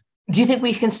movement. Do you think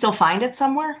we can still find it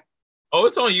somewhere? Oh,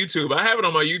 it's on YouTube. I have it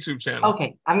on my YouTube channel.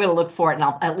 Okay, I'm going to look for it, and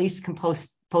I'll at least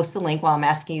post the link while I'm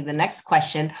asking you the next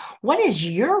question. What is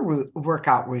your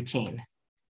workout routine?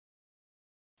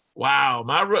 Wow,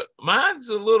 mine's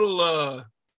a little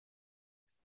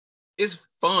it's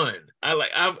fun.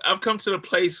 I've come to the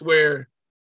place where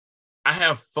I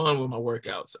have fun with my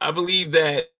workouts. I believe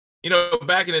that,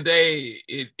 back in the day,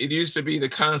 it used to be the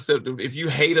concept of if you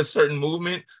hate a certain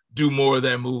movement, do more of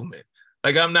that movement.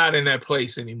 Like, I'm not in that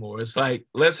place anymore. It's like,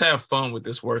 let's have fun with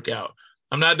this workout.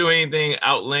 I'm not doing anything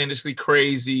outlandishly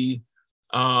crazy.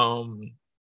 More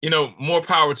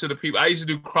power to the people. I used to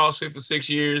do CrossFit for 6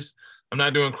 years. I'm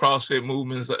not doing CrossFit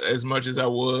movements as much as I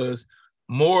was.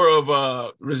 More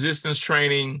of resistance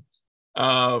training.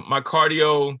 My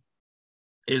cardio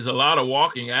is a lot of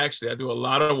walking, actually. I do a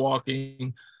lot of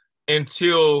walking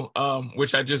until,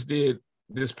 which I just did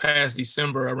this past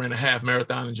December. I ran a half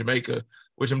marathon in Jamaica,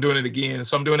 which I'm doing it again.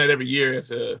 So I'm doing that every year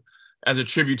as a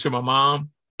tribute to my mom.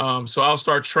 So I'll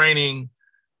start training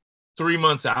 3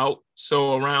 months out.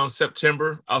 So around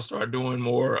September, I'll start doing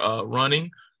more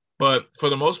running. But for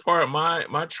the most part,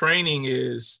 my training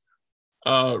is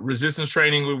resistance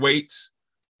training with weights.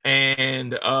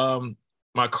 And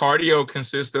my cardio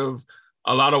consists of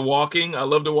a lot of walking. I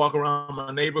love to walk around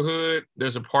my neighborhood.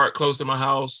 There's a park close to my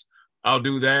house. I'll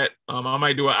do that. I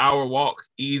might do an hour walk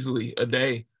easily a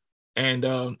day. And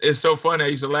it's so funny. I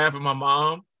used to laugh at my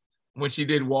mom when she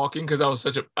did walking because I was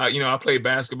I played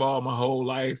basketball my whole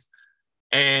life.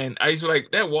 And I used to be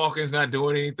like, that walking's not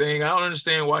doing anything. I don't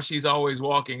understand why she's always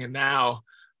walking. And now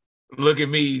look at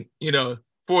me,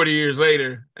 40 years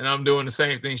later, and I'm doing the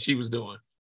same thing she was doing.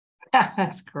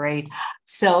 That's great.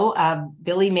 So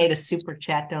Billy made a super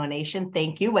chat donation.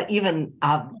 Thank you. But even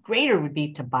greater would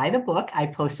be to buy the book. I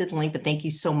posted the link, but thank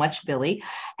you so much, Billy.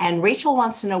 And Rachel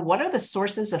wants to know, what are the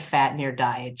sources of fat in your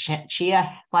diet?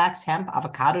 Chia, flax, hemp,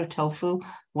 avocado, tofu.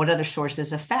 What other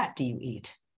sources of fat do you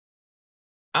eat?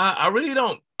 I really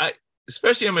don't.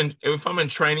 Especially if I'm in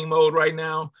training mode right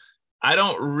now, I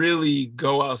don't really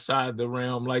go outside the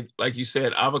realm. Like you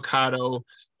said, avocado.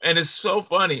 And it's so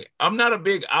funny. I'm not a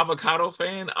big avocado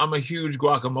fan. I'm a huge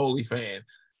guacamole fan.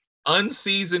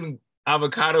 Unseasoned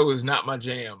avocado is not my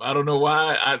jam. I don't know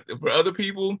why. For other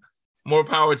people, more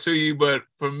power to you. But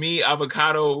for me,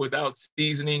 avocado without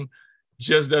seasoning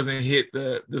just doesn't hit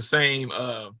the same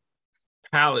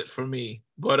palate for me.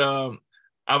 But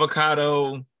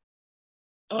avocado,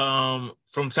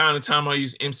 from time to time, I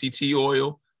use MCT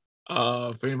oil.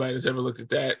 For anybody that's ever looked at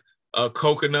that,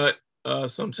 coconut,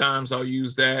 sometimes I'll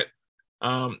use that.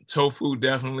 Tofu,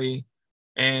 definitely.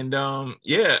 And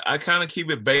I kind of keep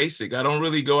it basic. I don't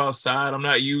really go outside. I'm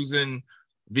not using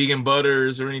vegan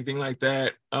butters or anything like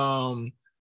that. From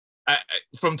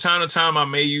time to time, I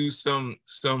may use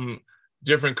some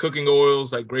different cooking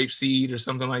oils like grapeseed or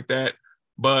something like that.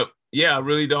 But yeah, I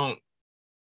really don't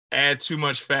add too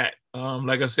much fat.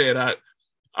 Like I said, I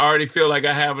already feel like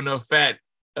I have enough fat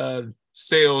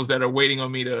cells that are waiting on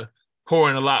me to pour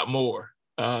in a lot more.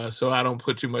 So I don't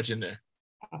put too much in there.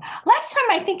 Last time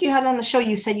I think you had on the show,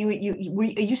 you said are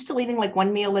you still eating like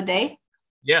one meal a day?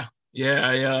 Yeah.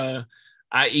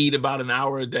 I eat about an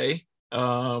hour a day.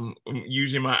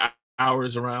 Usually my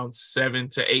hours around 7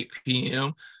 to 8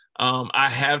 p.m. I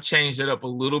have changed it up a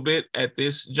little bit at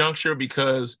this juncture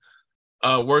because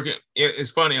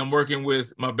it's funny. I'm working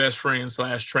with my best friend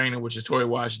 / trainer, which is Tori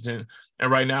Washington. And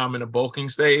right now I'm in a bulking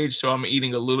stage. So I'm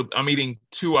eating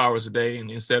 2 hours a day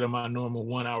instead of my normal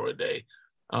 1 hour a day.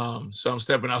 So I'm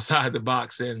stepping outside the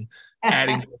box and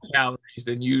adding more calories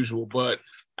than usual. But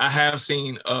I have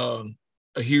seen a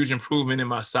huge improvement in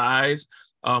my size.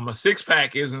 My six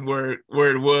pack isn't where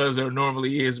it was or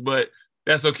normally is, but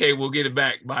that's okay. We'll get it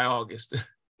back by August.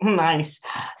 Nice.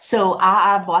 So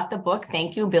I bought the book.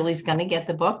 Thank you. Billy's going to get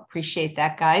the book. Appreciate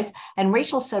that, guys. And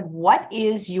Rachel said, what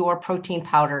is your protein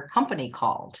powder company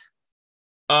called?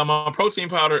 My protein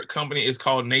powder company is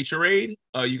called Naturade.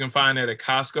 You can find it at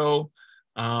Costco.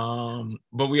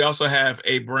 But we also have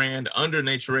a brand under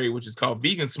Naturade, which is called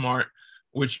Vegan Smart,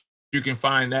 which you can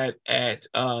find that at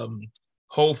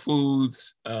Whole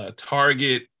Foods,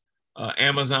 Target,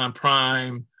 Amazon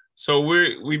Prime. So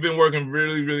we've been working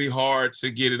really, really hard to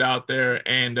get it out there.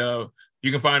 And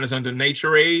you can find us under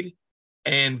Nature Aid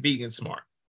and Vegan Smart.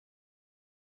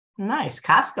 Nice.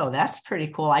 Costco. That's pretty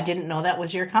cool. I didn't know that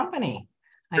was your company.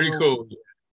 Pretty cool.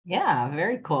 Yeah,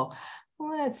 very cool.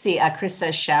 Let's see. Chris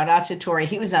says, shout out to Tori.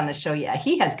 He was on the show. Yeah,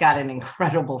 he has got an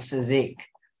incredible physique.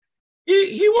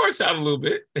 He works out a little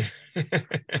bit.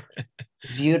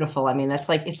 Beautiful. I mean, it's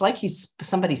like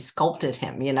somebody sculpted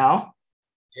him, you know?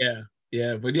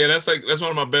 Yeah. But yeah, that's one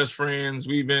of my best friends.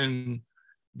 We've been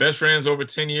best friends over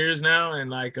 10 years now.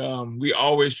 And like, we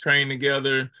always train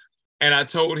together. And I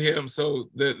told him, so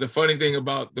the funny thing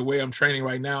about the way I'm training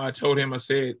right now, I told him, I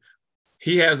said,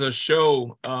 he has a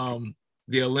show,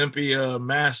 the Olympia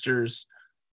Masters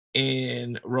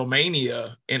in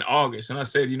Romania in August. And I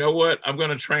said, you know what? I'm going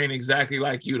to train exactly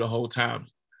like you the whole time.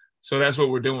 So that's what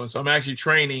we're doing. So I'm actually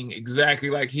training exactly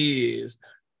like he is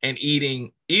and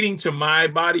eating to my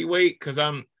body weight because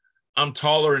I'm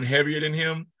taller and heavier than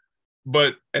him.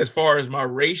 But as far as my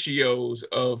ratios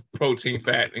of protein,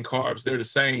 fat, and carbs, they're the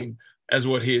same as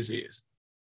what his is.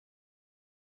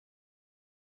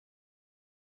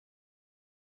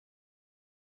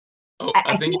 Oh,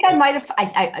 I think I might have,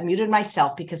 I muted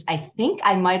myself because I think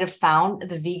I might have found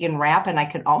the vegan rap and I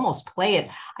could almost play it.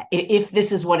 If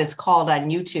this is what it's called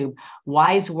on YouTube,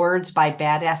 Wise Words by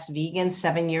Badass Vegan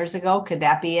 7 years ago. Could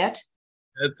that be it?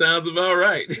 That sounds about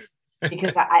right.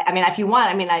 Because I mean, if you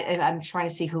want, I mean, I'm trying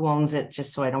to see who owns it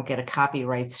just so I don't get a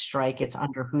copyright strike. It's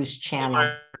under whose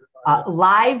channel?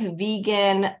 Live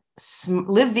Vegan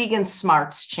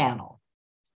Smarts channel.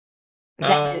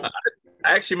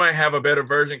 I actually might have a better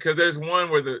version because there's one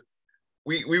where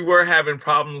we were having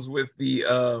problems with the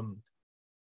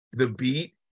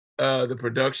beat, the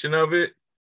production of it,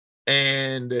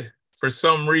 and for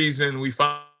some reason we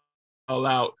found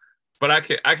out. But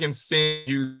I can send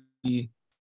you the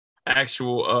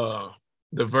actual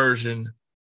the version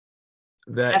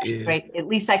that is great. At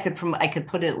least I could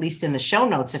put it at least in the show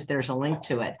notes if there's a link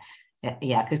to it.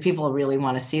 Yeah, because people really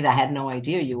want to see that. I had no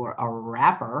idea you were a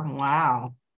rapper.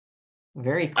 Wow.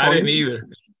 Very cool. I didn't either.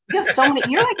 You have so many,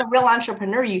 you're like a real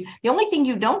entrepreneur. The only thing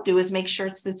you don't do is make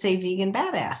shirts that say vegan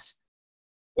badass.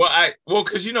 Well,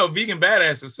 because vegan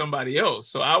badass is somebody else.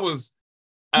 So I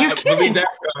believe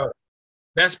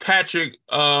that's Patrick.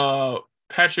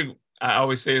 Patrick, I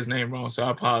always say his name wrong, so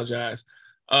I apologize.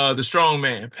 The strong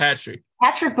man, Patrick.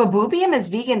 Patrick Baboubian is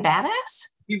vegan badass?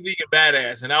 He's vegan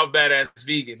badass and I'm badass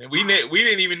vegan. And we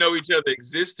didn't even know each other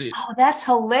existed. Oh, that's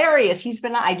hilarious.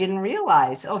 I didn't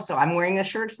realize. Oh, so I'm wearing a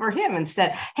shirt for him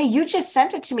instead. Hey, you just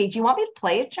sent it to me. Do you want me to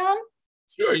play it, John?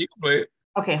 Sure, you can play it.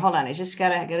 Okay, hold on. I just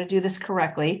gotta do this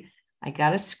correctly. I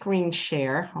got a screen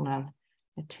share. Hold on.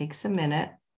 It takes a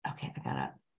minute. Okay, I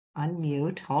gotta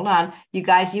unmute. Hold on. You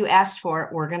guys, you asked for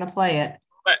it. We're gonna play it.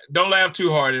 Don't laugh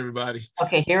too hard, everybody.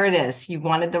 Okay, here it is. You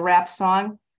wanted the rap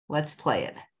song? Let's play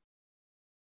it.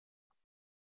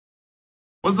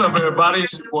 What's up, everybody?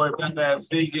 It's your boy, Badass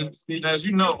Vegan. As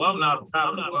you know, I'm not a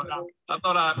rapper, but I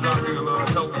thought I'd drop you a little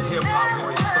helping hip-hop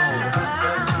with this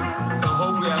song. So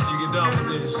hopefully after you get done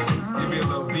with this, you'll be a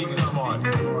little vegan smart.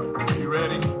 You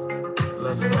ready?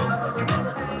 Let's go.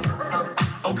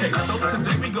 Okay, so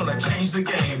today we gonna change the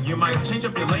game. You might change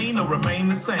up your lane or remain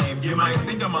the same. You might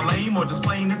think I'm a lame or just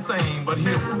plain insane, but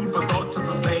here's food for thought to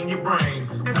sustain your brain.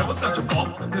 No, it's not your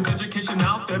fault. There's education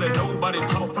out there that nobody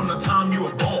taught from the time you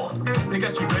were born. They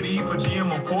got you ready for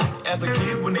GMO pork as a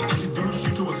kid when they introduced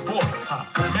you to a sport.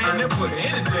 Man, they put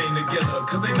anything together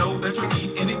because they know that you'll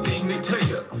eat anything they tell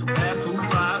you. Fast food,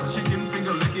 fries, chicken,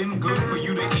 finger licking, good for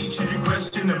you to eat. Should you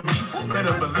question the meat?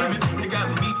 Better believe it. They got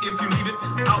meat if you leave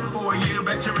it out for a year.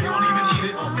 Bacteria won't even eat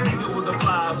it. Neither with the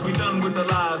flies. We done with the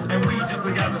lies, and we just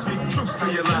got to speak truth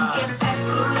to your lives. Fast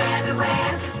food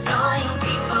everywhere, destroying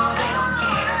people. They don't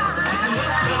care.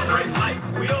 Celebrate life.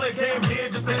 We only came here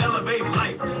just to elevate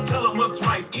life. Tell them what's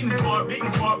right. Eating smart, being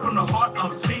smart from the heart.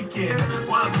 I'm speaking.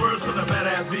 Wise words from the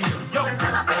badass vegans. Yo.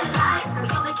 Celebrate life. We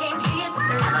only came here just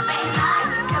to elevate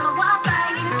life. Tell them what's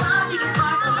right. Eating smart, being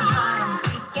smart from the heart. I'm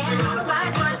speaking.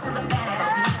 Wise words from the badass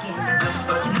vegans.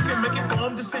 So you can make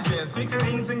informed decisions. Fix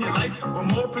things in your life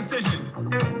with more precision.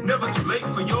 Never too late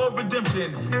for your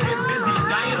redemption. Get busy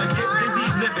dying or get busy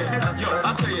living. Yo,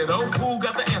 I'll tell you though, who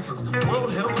got the answers?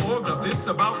 World Health Org of this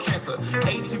about cancer.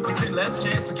 80% less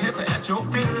chance of cancer at your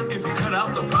feet if you cut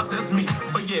out the processed meat.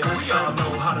 But yeah, we all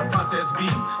know how to process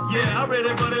meat. Yeah, I read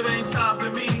it, but it ain't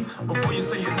stopping me. Before you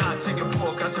say you're not taking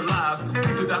pork out your lives,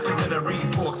 read the documentary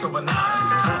Forks Over Knives.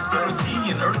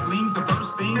 Conspiracy and Earthlings, the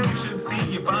first thing you should see.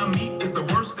 You find meat is the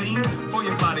worst thing for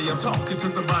your body. I'm talking to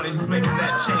somebody who's making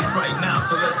that change right now,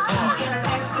 so let's party.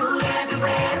 Fast food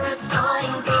everywhere,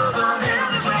 destroying people.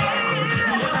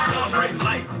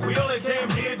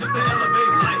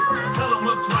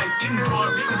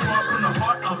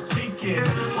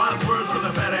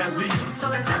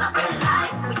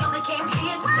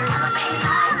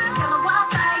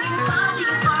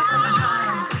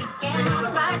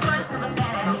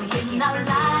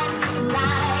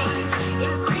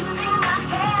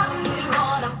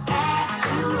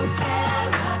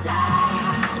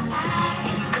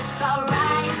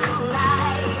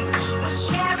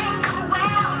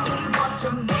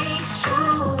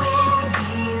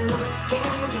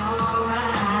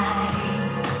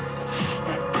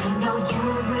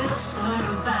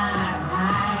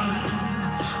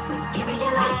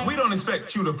 we don't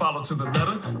expect you to follow to the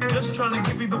letter. Just trying to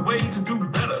give you the way to do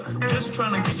better. Just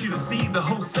trying to get you to see the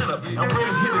whole setup. And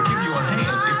we're here to give you a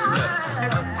hand if you let us.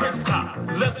 Quick stop,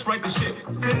 let's right the ship.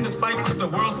 Send this fight to the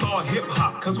world star hip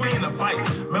hop. Cause we in a fight,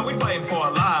 man, we fighting for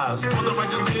our lives. For the right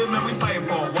to live, man, we fighting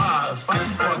for our wives. Fighting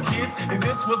for our kids. If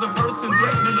this was a person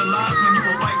threatening the lives, man, you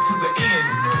will fight to the end.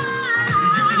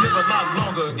 You can live a lot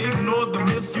longer. Ignore the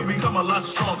myths, you become a lot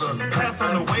stronger. Pass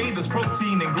on the way, there's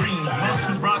protein and greens.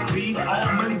 Mushrooms, broccoli,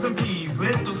 almonds, and peas.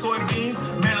 Lentils, soybeans,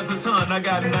 man, it's a ton. I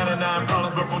got 99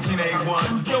 problems, but protein ain't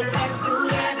one. Yo, best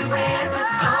food everywhere,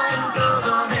 just find good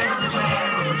on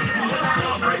everywhere.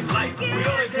 Celebrate life. We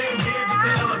only came here just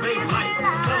to elevate life.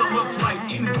 Tell them what's right.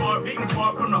 Eating smart, being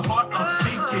smart from the heart, I'm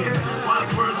speaking.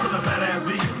 Wise words from the badass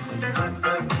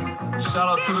vegan. Shout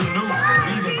out to the noobs,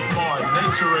 vegan smart,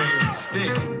 nature aid,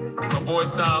 stick. My boy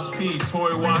Styles P,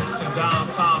 Tori Washington, Don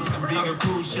Thompson, Vegan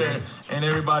Food Share, and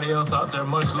everybody else out there.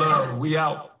 Much love. We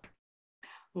out.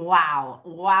 Wow.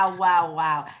 Wow. Wow.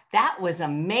 Wow. That was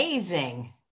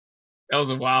amazing. That was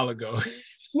a while ago.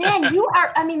 Man, you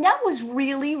are, I mean, that was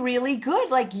really, really good.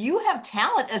 Like, you have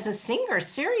talent as a singer,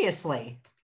 seriously.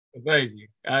 Thank you.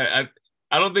 I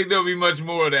don't think there'll be much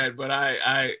more of that, but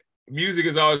music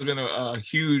has always been a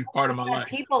huge part of my life.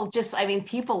 People just, I mean,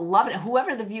 people love it.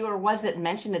 Whoever the viewer was that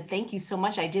mentioned it, thank you so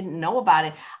much. I didn't know about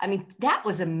it. I mean, that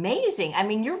was amazing. I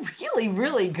mean, you're really,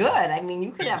 really good. I mean,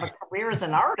 you could have a career as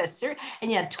an artist. And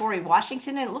you had Tori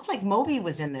Washington, and it looked like Moby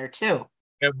was in there too.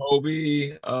 Yeah,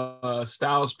 Moby,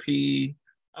 Styles P,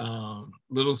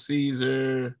 Little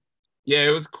Caesar. Yeah,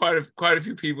 it was quite a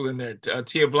few people in there.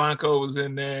 Tia Blanco was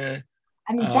in there.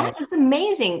 I mean, that is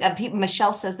amazing.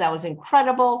 Michelle says that was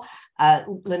incredible.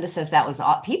 Linda says that was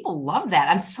people love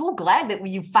that. I'm so glad that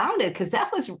you found it, because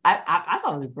that was I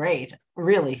thought it was great.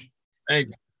 Really. Thank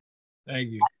you.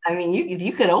 Thank you. I mean,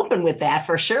 you could open with that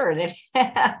for sure.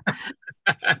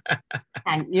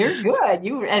 And you're good.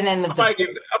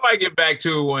 I might get back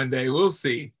to it one day. We'll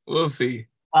see. We'll see.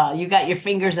 Well, you got your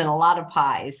fingers in a lot of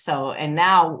pies. So, and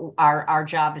now our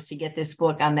job is to get this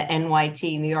book on the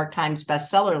NYT, New York Times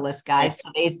bestseller list, guys.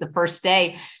 Today's the first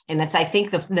day. And it's, I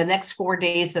think, the next 4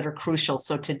 days that are crucial.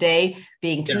 So today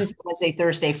being Tuesday, Wednesday,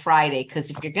 Thursday, Friday,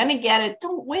 because if you're going to get it,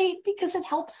 don't wait, because it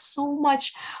helps so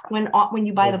much when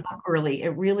you buy the book early.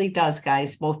 It really does,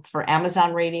 guys, both for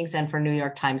Amazon ratings and for New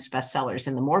York Times bestsellers.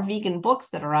 And the more vegan books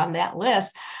that are on that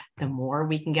list, the more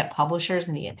we can get publishers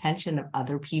and the attention of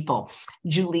other people.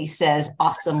 Julie says,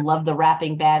 awesome, love the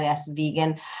rapping badass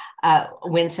vegan.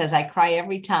 Wynn says, I cry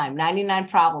every time. 99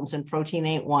 problems and protein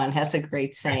ain't one. That's a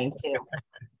great saying too.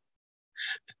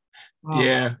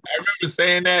 Yeah, I remember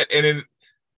saying that, and then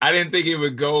I didn't think it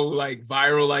would go like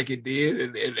viral like it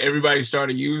did, and everybody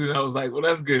started using it. I was like, well,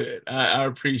 that's good. I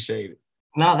appreciate it.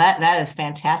 No, that is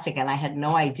fantastic. And I had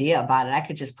no idea about it. I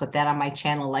could just put that on my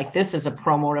channel. Like, this is a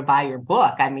promo to buy your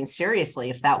book. I mean,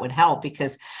 seriously, if that would help,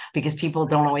 because people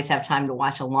don't always have time to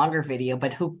watch a longer video,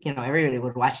 but everybody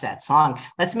would watch that song.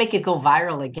 Let's make it go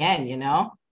viral again,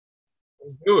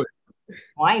 Let's do it.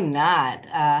 Why not?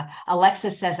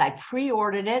 Alexa says, I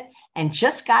pre-ordered it and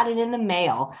just got it in the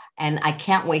mail, and I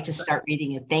can't wait to start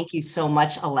reading it. Thank you so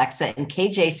much, Alexa. And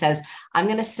KJ says, I'm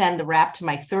going to send the wrap to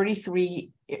my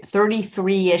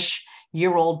 33-ish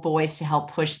year-old boys to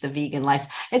help push the vegan life.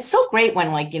 It's so great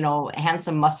when,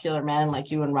 handsome, muscular men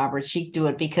like you and Robert Cheek do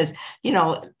it, because, you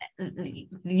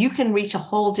can reach a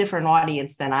whole different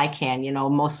audience than I can.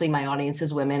 Mostly my audience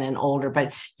is women and older,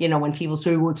 but, when people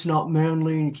say, well, it's not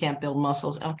manly and you can't build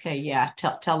muscles. Okay. Yeah.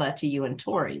 Tell that to you and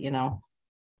Tori, Right.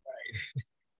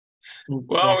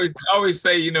 Well, I always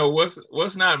say,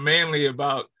 what's not manly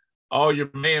about all your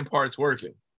man parts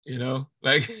working? You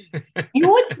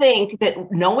would think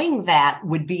that knowing that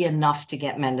would be enough to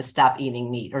get men to stop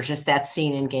eating meat, or just that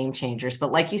scene in Game Changers.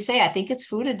 But like you say, I think it's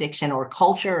food addiction or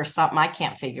culture or something. I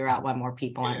can't figure out why more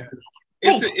people aren't.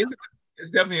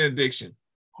 It's definitely an addiction.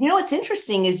 What's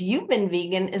interesting is you've been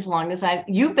vegan as long as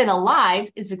you've been alive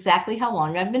is exactly how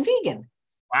long I've been vegan.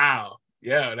 Wow.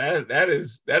 Yeah, that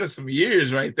is some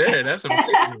years right there. That's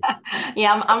amazing.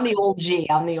 Yeah, I'm the old G.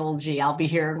 I'll be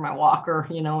here in my walker,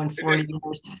 in 40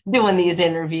 years doing these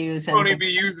interviews. You won't even be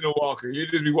using a walker. You'll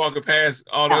just be walking past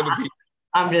all the other people.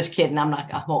 I'm just kidding.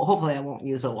 Hopefully I won't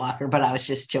use a walker, but I was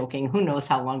just joking. Who knows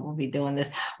how long we'll be doing this?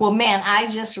 Well, man, I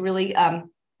just really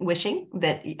wishing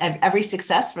that every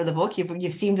success for the book.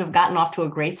 You seem to have gotten off to a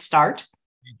great start.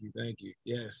 Thank you.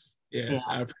 Yes. Yeah.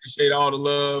 I appreciate all the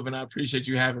love, and I appreciate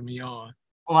you having me on.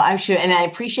 Well, I'm sure. And I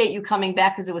appreciate you coming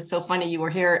back, because it was so funny. You were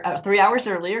here 3 hours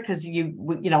earlier because it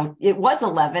was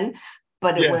 11.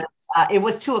 but it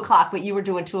was 2:00, but you were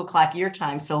doing 2:00 your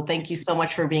time. So thank you so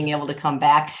much for being able to come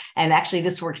back. And actually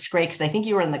this works great because I think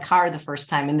you were in the car the first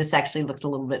time, and this actually looks a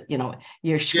little bit,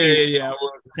 your screen. Yeah.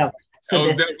 So I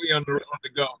was definitely on the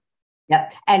go.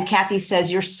 Yep. And Kathy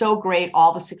says, you're so great.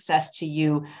 All the success to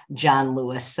you, John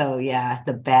Lewis. So yeah,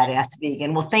 the badass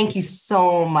vegan. Well, thank you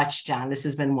so much, John. This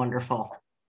has been wonderful.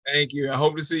 Thank you. I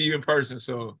hope to see you in person.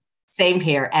 So same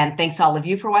here. And thanks all of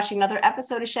you for watching another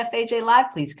episode of Chef AJ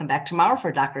Live. Please come back tomorrow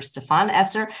for Dr. Stefan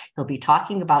Esser. He'll be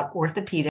talking about orthopedics.